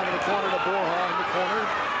 Down to the corner to Borja in the corner.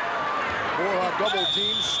 Borja double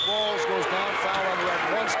teams. Spalls goes down, foul on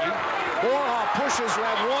Radwanski. Borja pushes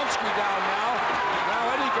Radwanski down now.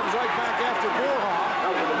 Now Eddie comes right back after Borja.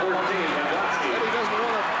 Eddie doesn't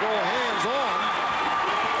want to go hands-on.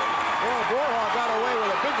 Well, Borja got away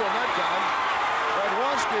with a big one that time.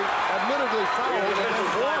 Radwanski admittedly fouled, and then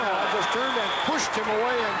Borja just turned and pushed him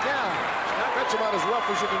away and down. That's about as rough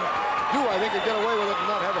as you can do, I think, to get away with it and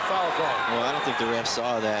not have a foul call. Well, I don't think the ref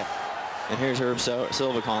saw that. And here's Herb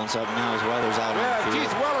Silva calling something now as Weller's out on the field.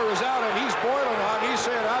 Keith Weller is out, and he's boiling hot. He's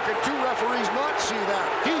saying, how can two referees not see that?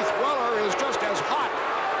 Keith Weller is just as hot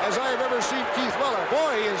as I have ever seen Keith Weller.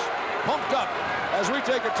 Boy, he is pumped up as we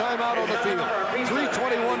take a timeout on the field.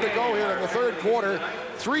 3:21 to go here in the third quarter.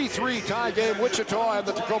 3-3 tie game, Wichita and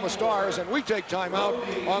the Tacoma Stars, and we take timeout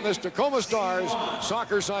on this Tacoma Stars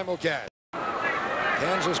soccer simulcast.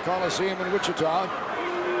 Kansas Coliseum in Wichita.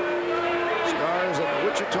 Stars and the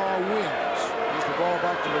Wichita Wings. Here's the ball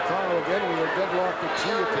back to Vaccaro again. We are deadlocked at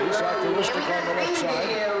 3 apiece. Out to Ristic on the left side.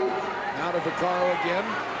 Now to Vaccaro again.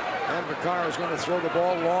 And McCarr is going to throw the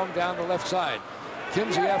ball long down the left side.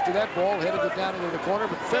 Kinsey, after that ball, headed it down into the corner,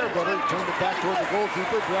 but Fairbrother turned it back toward the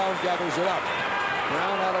goalkeeper. Brown gathers it up.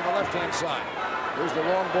 Brown out on the left-hand side. Here's the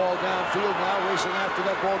long ball downfield now. Racing after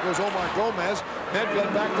that ball goes Omar Gomez. Medved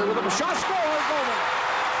back there with him. A shot, score, Gomez!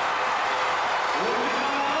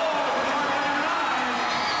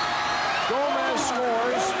 Gomez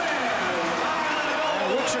scores.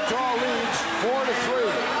 And Wichita leads 4-3.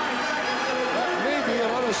 That may be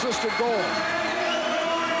an unassisted goal.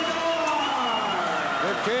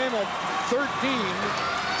 It came at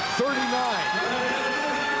 13-39.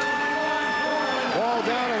 Ball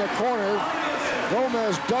down in the corner.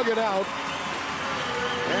 Gomez dug it out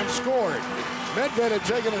and scored. Medved had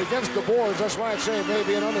taken it against the boards. That's why I'd say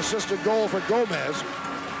maybe an unassisted goal for Gomez,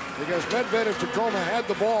 because Medved of Tacoma had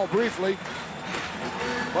the ball briefly.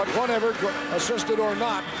 But whatever, assisted or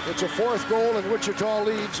not, it's a fourth goal, and Wichita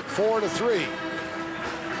leads 4-3.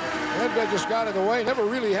 Medved just got it away, never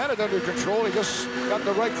really had it under control. He just got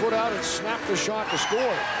the right foot out and snapped the shot to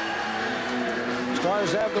score.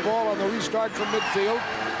 Stars have the ball on the restart from midfield.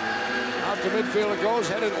 Out to midfield it goes,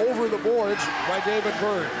 headed over the boards by David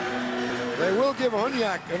Byrne. They will give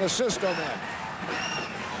Hunyak an assist on that.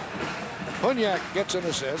 Hunyak gets an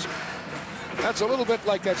assist. That's a little bit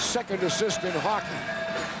like that second assist in hockey.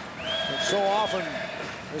 It's so often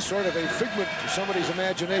is sort of a figment to somebody's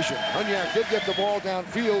imagination. Hunyak did get the ball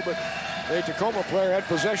downfield, but the Tacoma player had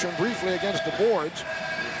possession briefly against the boards,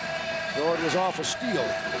 though it was off a steal.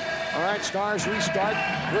 All right, Stars restart.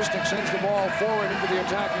 Ristic sends the ball forward into the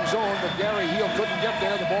attacking zone, but Gary Heel couldn't get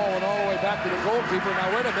there. The ball went all the way back to the goalkeeper.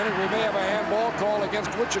 Now, wait a minute, we may have a handball call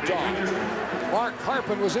against Wichita. Mark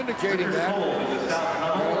Harpin was indicating that.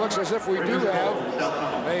 And it looks as if we do have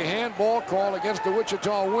a handball call against the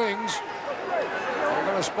Wichita Wings. They're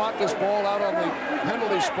going to spot this ball out on the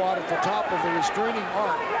penalty spot at the top of the restraining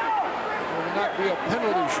arc. It will not be a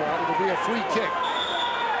penalty shot. It will be a free kick.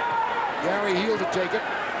 Gary Heel to take it.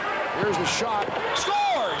 Here's the shot.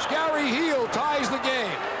 Scores! Gary Heel ties the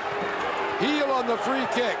game. Heel on the free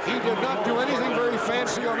kick. He did not do anything very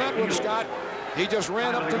fancy on that one, Scott. He just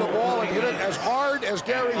ran up to the ball and hit it as hard as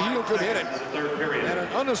Gary Heel could hit it. And an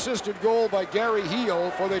unassisted goal by Gary Heel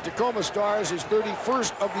for the Tacoma Stars, his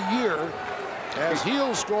 31st of the year, as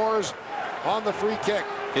Heel scores on the free kick.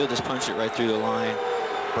 Heel just punched it right through the line.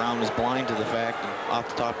 Brown was blind to the fact, and off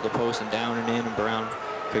the top of the post and down and in, and Brown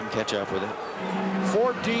couldn't catch up with it.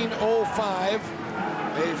 14:05,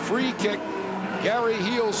 a free kick. Gary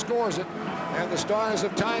Heel scores it, and the Stars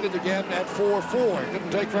have tied it again at 4-4. It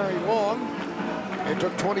didn't take very long. It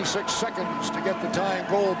took 26 seconds to get the tying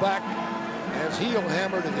goal back as Heel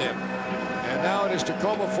hammered it in. And now it is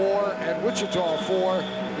Tacoma 4 and Wichita 4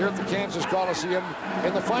 here at the Kansas Coliseum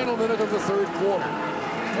in the final minute of the third quarter.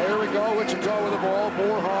 So here we go, Wichita with the ball,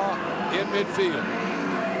 Borja in midfield.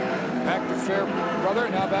 Back to Fairbrother,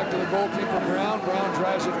 now back to the goalkeeper, Brown. Brown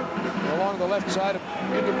drives it along the left side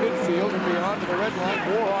into midfield and beyond to the red line.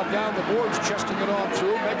 Borja down the boards, chesting it on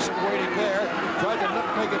through. Megson waiting there. Tried to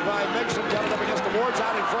make it by Megson, got it up against the boards,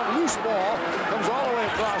 out in front. Loose ball, comes all the way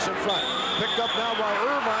across in front. Picked up now by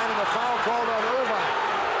Irvine, and a foul called on Irvine.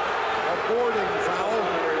 A boarding foul.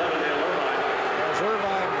 As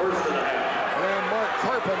Irvine and Mark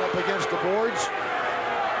Carpin up against the boards.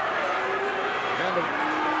 And the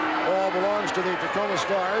ball belongs to the Tacoma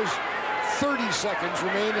Stars. 30 seconds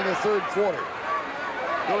remain in the third quarter.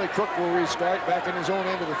 Billy Cook will restart back in his own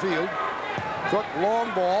end of the field. Cook,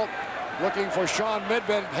 long ball, looking for Sean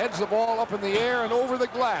Medved. Heads the ball up in the air and over the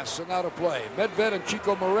glass and out of play. Medved and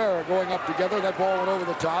Chico Moreira going up together. That ball went over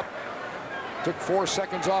the top. Took 4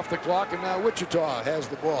 seconds off the clock, and now Wichita has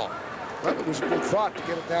the ball. Well, it was a good thought to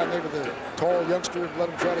get it down there to the tall youngster and let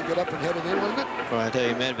him try to get up and head it in, wasn't it? Well, I tell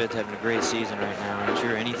you, Medved's having a great season right now. I'm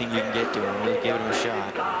sure anything you can get to him, we'll give him a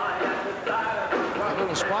shot. They're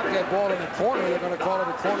going to spot that ball in the corner. They're going to call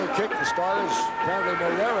it a corner kick. The Stars, apparently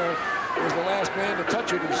Moreira was the last man to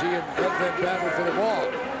touch it as he and Medved battled for the ball.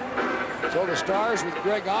 So the Stars with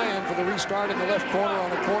Greg Ian for the restart in the left corner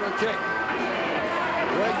on a corner kick.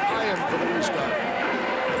 Greg Ian for the restart.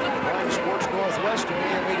 Sports Northwest and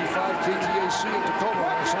AM 85 KTAC in Tacoma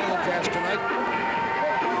on a simulcast tonight.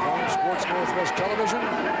 On Sports Northwest Television,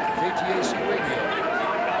 KTAC Radio.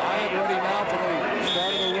 Ian ready now for the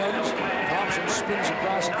start of the runs. Thompson spins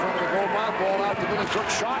across in front of the goal mark. Ball out to Billy Cook.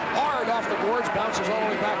 Shot hard off the boards. Bounces all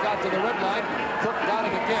the way back out to the red line. Cook got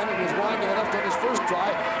it again. It was wide to the left on his first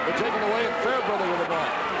try. They're taken away, and Fairbrother with the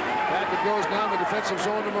ball. Back to goes now in the defensive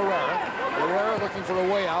zone to Morera. Morera looking for a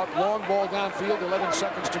way out. Long ball downfield, 11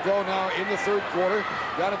 seconds to go now in the third quarter.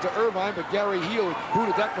 Got it to Irvine, but Gary Heel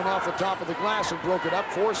booted that one off the top of the glass and broke it up.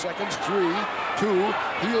 4 seconds, 3, 2.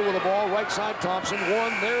 Heel with the ball, right side Thompson. 1,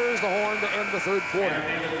 there's the horn to end the third quarter.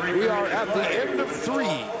 We are at the end of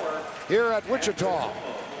 3 here at Wichita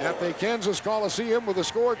at the Kansas Coliseum with the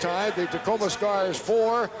score tied. The Tacoma Stars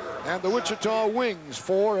 4 and the Wichita Wings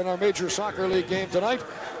 4 in our major soccer league game tonight.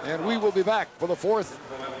 And we will be back for the 4th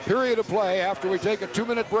period of play after we take a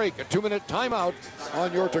 2-minute break, a 2-minute timeout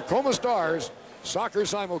on your Tacoma Stars soccer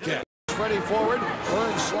simulcast. Freddie forward,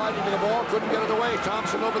 Burns sliding to the ball, couldn't get it away.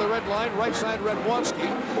 Thompson over the red line, right side Redwanski,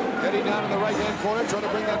 heading down in the right-hand corner, trying to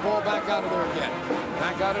bring that ball back out of there again.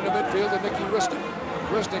 Back out into midfield to Nicky Ristic.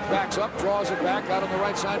 Ristic backs up, draws it back out on the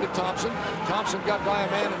right side to Thompson. Thompson got by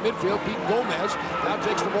a man in midfield, Pete Gomez. Now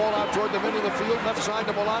takes the ball out toward the middle of the field, left side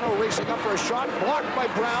to Milano, racing up for a shot, blocked by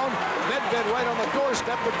Brown. Medved right on the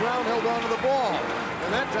doorstep, but Brown held on to the ball.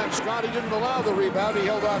 And that time Scotty didn't allow the rebound, he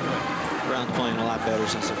held on to it. Brown's playing a lot better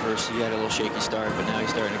since the first. He had a little shaky start, but now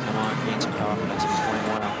he's starting to come on, gain some confidence, and he's playing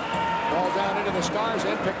well. Ball down into the Stars,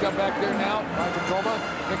 and picked up back there now by Tacoma.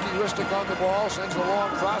 Nicky Ristic on the ball, sends the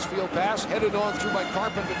long crossfield pass, headed on through by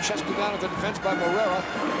Carpenter, chested down at the defense by Morera.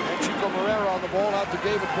 And Chico Morera on the ball out to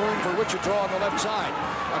David Byrne for Wichita on the left side.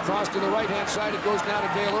 Across to the right-hand side, it goes now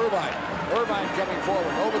to Dale Irvine. Irvine coming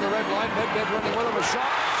forward, over the red line, Medved running with him, a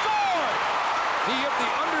shot, score! He hit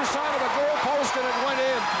the underside of the goal post and it went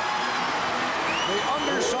in. The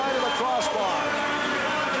underside of the crossbar.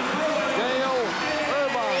 Dale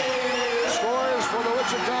Irvine scores for the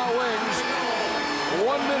Wichita Wings.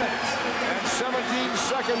 1 minute and 17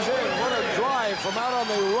 seconds in. What a drive from out on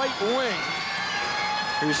the right wing.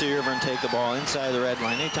 Here's the Irvine take the ball inside the red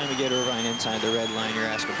line. Anytime you get Irvine inside the red line, you're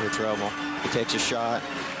asking for trouble. He takes a shot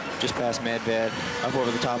just past Medved, up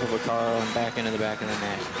over the top of Vaccaro and back into the back of the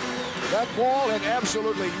net. That ball had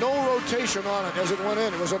absolutely no rotation on it as it went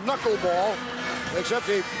in. It was a knuckleball, except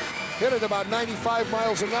he hit it about 95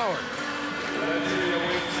 miles an hour.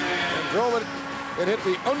 And drove it. It hit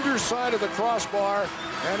the underside of the crossbar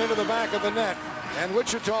and into the back of the net. And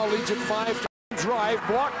Wichita leads at 5. Drive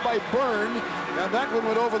blocked by Byrne, and that one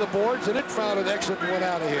went over the boards, and it found an exit and went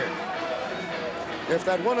out of here. If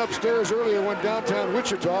that one upstairs earlier went downtown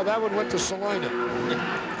Wichita, that one went to Salina.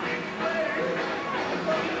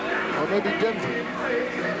 Or maybe Denver.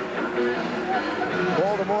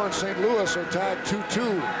 Baltimore and St. Louis are tied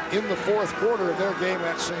 2-2 in the 4th quarter of their game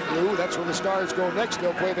at St. Louis. That's where the Stars go next.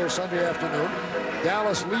 They'll play there Sunday afternoon.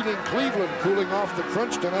 Dallas leading Cleveland, cooling off the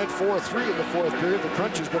Crunch tonight, 4-3 in the 4th period. The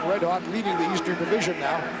Crunch has been red hot, leading the Eastern Division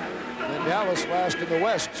now. And Dallas last in the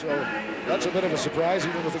West, so that's a bit of a surprise,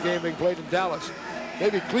 even with the game being played in Dallas.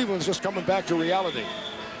 Maybe Cleveland's just coming back to reality.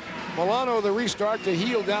 Milano, the restart to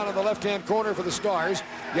Heel down in the left-hand corner for the Stars.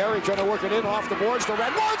 Gary trying to work it in off the boards to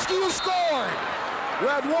Radwanski, who scored!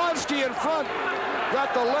 Radwanski in front,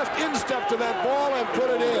 got the left instep to that ball and put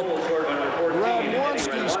it in.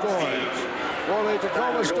 Radwanski scores for the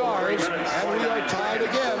Tacoma Stars, and we are tied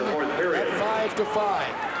again at 5-5.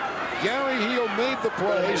 Gary Heel made the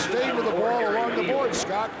play, stayed with the ball along the board,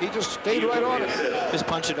 Scott. He just stayed right on it. Just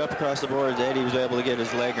punch it up across the boards. Eddie was able to get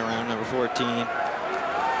his leg around number 14.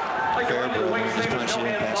 Just punch it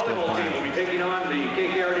in past the point.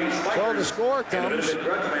 So the score comes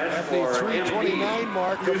at the 3:29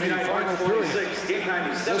 mark of the final period.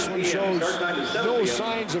 This one shows no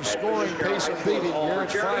signs of scoring pace and beating here.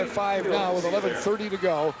 It's 5-5 now with 11:30 to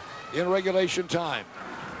go in regulation time.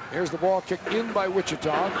 Here's the ball kicked in by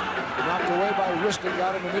Wichita. Knocked away by Ristic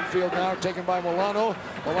out in the midfield now, taken by Milano.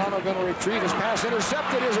 Milano going to retreat. His pass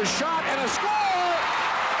intercepted. Is a shot and a score!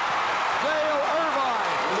 Dale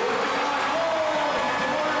Irvine.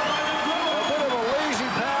 A bit of a lazy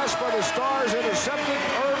pass by the Stars, intercepted.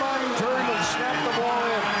 Irvine turned and snapped the ball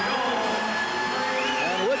in.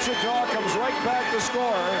 And Wichita comes right back to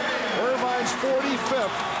score. Irvine's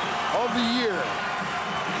 45th of the year.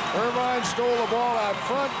 Irvine stole the ball out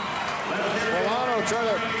front. Milano trying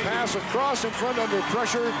to pass across in front under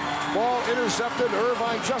pressure. Ball intercepted.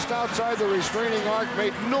 Irvine just outside the restraining arc.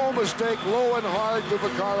 Made no mistake. Low and hard to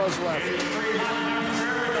Vaccaro's left.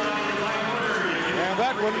 And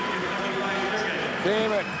that one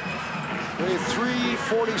came at the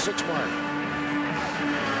 3:46 mark.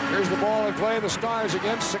 Here's the ball in play. The Stars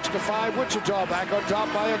again. 6-5. Wichita back on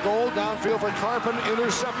top by a goal. Downfield for Carpin.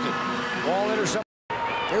 Intercepted. Ball intercepted.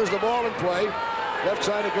 Here's the ball in play. Left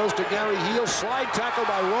side it goes to Gary Heel. Slide tackle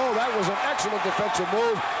by Rowe. That was an excellent defensive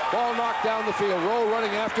move. Ball knocked down the field. Rowe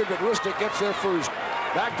running after, but Ristic gets there first.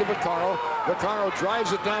 Back to Vaccaro. Vaccaro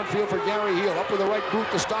drives it downfield for Gary Heel. Up with the right boot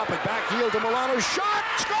to stop it. Back heel to Milano. Shot!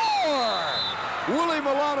 Score! Willie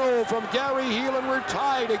Milano from Gary Heel, and we're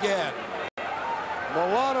tied again.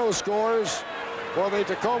 Milano scores for the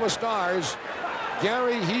Tacoma Stars.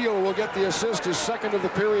 Gary Heel will get the assist, his second of the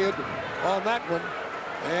period on that one.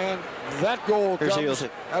 And that goal comes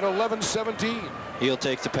at 11-17. Heel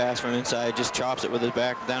takes the pass from inside, just chops it with his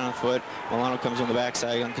back down on foot. Milano comes on the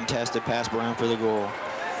backside, uncontested, pass Brown for the goal.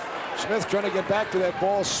 Smith trying to get back to that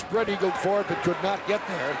ball, spread-eagled for it, but could not get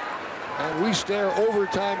there. And we stare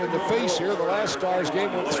overtime in the face here. The last Stars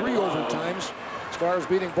game went 3 overtimes. Stars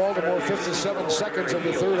beating Baltimore 57 seconds of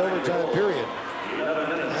the third overtime period.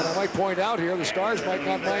 And I might point out here, the Stars might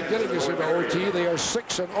not mind getting this into OT. They are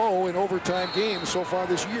 6-0 in overtime games so far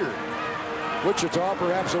this year. Wichita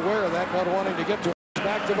perhaps aware of that, not wanting to get to it.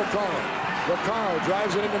 Back to Vaccaro. Vaccaro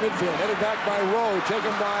drives it into midfield, headed back by Rowe,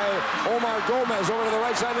 taken by Omar Gomez over to the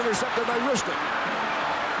right side, intercepted by Ristic.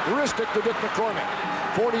 Ristic to Dick McCormick.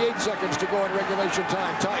 48 seconds to go in regulation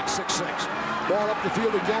time, tied 6-6. Ball up the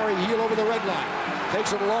field to Gary Heel over the red line.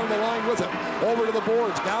 Takes it along the line with him. Over to the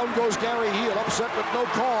boards. Down goes Gary Heel, upset with no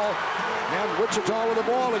call. And Wichita with the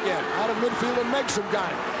ball again. Out of midfield, and Megson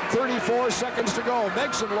got it. 34 seconds to go.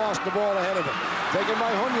 Megson lost the ball ahead of him. Taken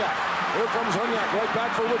by Hunyak. Here comes Hunyak right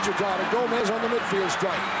back for Wichita to Gomez on the midfield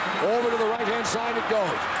strike. Over to the right-hand side it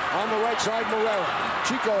goes. On the right side, Morera.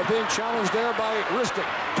 Chico being challenged there by Ristic.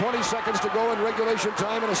 20 seconds to go in regulation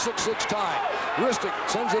time and a 6-6 tie. Ristic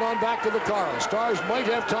sends it on back to Vaccaro. Stars might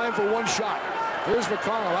have time for one shot. Here's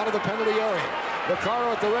Vaccaro out of the penalty area.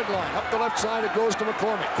 Vaccaro at the red line. Up the left side, it goes to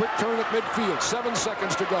McCormick. Quick turn at midfield. 7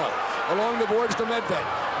 seconds to go. Along the boards to Medved.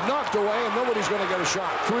 Knocked away, and nobody's going to get a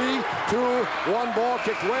shot. 3, 2, 1 ball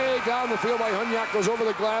kicked way down the field by Hunyak. Goes over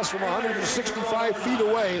the glass from 165 feet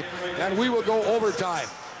away, and we will go overtime.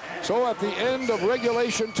 So at the end of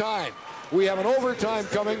regulation time, we have an overtime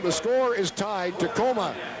coming. The score is tied.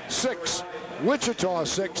 Tacoma 6. Wichita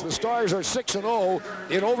 6. The Stars are 6-0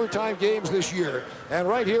 in overtime games this year. And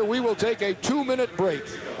right here, we will take a 2-minute break,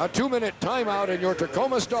 a 2-minute timeout in your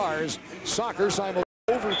Tacoma Stars soccer simulcast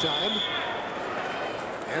overtime.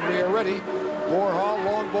 And we are ready. Warhol,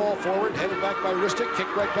 long ball forward, headed back by Ristic,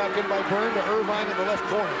 kicked right back in by Byrne to Irvine in the left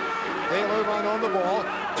corner. Dale Irvine on the ball.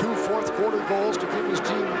 2 fourth-quarter goals to keep his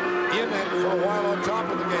team in and for a while on top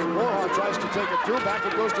of the game. Warhol tries to take it through. Back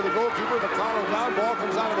it goes to the goalkeeper. Vaccaro down. Ball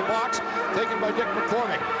comes out of the box. Taken by Dick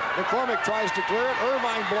McCormick. McCormick tries to clear it.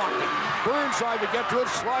 Irvine blocked it. Byrne tried to get to it.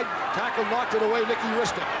 Slide tackle knocked it away. Nicky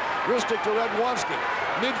Ristic. Ristic to Redwanski.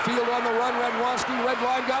 Midfield on the run. Redwanski. Red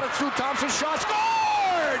line got it through. Thompson shot.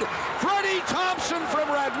 Scored! Freddie Thompson from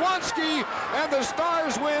Radwanski, and the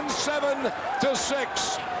Stars win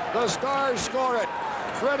 7-6. The Stars score it.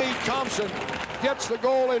 Freddie Thompson gets the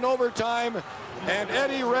goal in overtime, and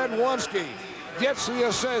Eddie Radwanski gets the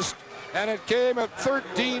assist, and it came at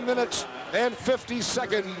 13 minutes and 50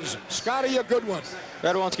 seconds. Scotty, a good one.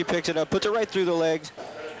 Radwanski picks it up, puts it right through the legs.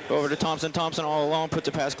 Over to Thompson. Thompson all alone puts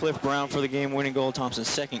it past Cliff Brown for the game-winning goal. Thompson's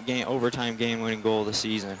second overtime game-winning goal of the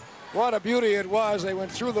season. What a beauty it was. They went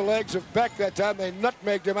through the legs of Beck that time. They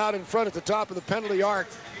nutmegged him out in front at the top of the penalty arc.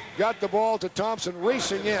 Got the ball to Thompson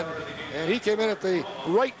racing in, and he came in at the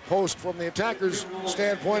right post from the attacker's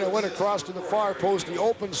standpoint and went across to the far post, the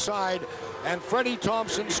open side, and Freddie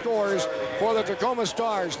Thompson scores for the Tacoma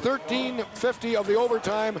Stars. 13:50 of the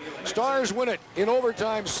overtime. Stars win it in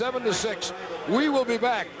overtime 7-6. We will be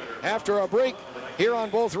back after a break here on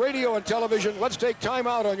both radio and television. Let's take time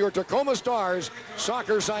out on your Tacoma Stars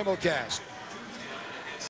soccer simulcast.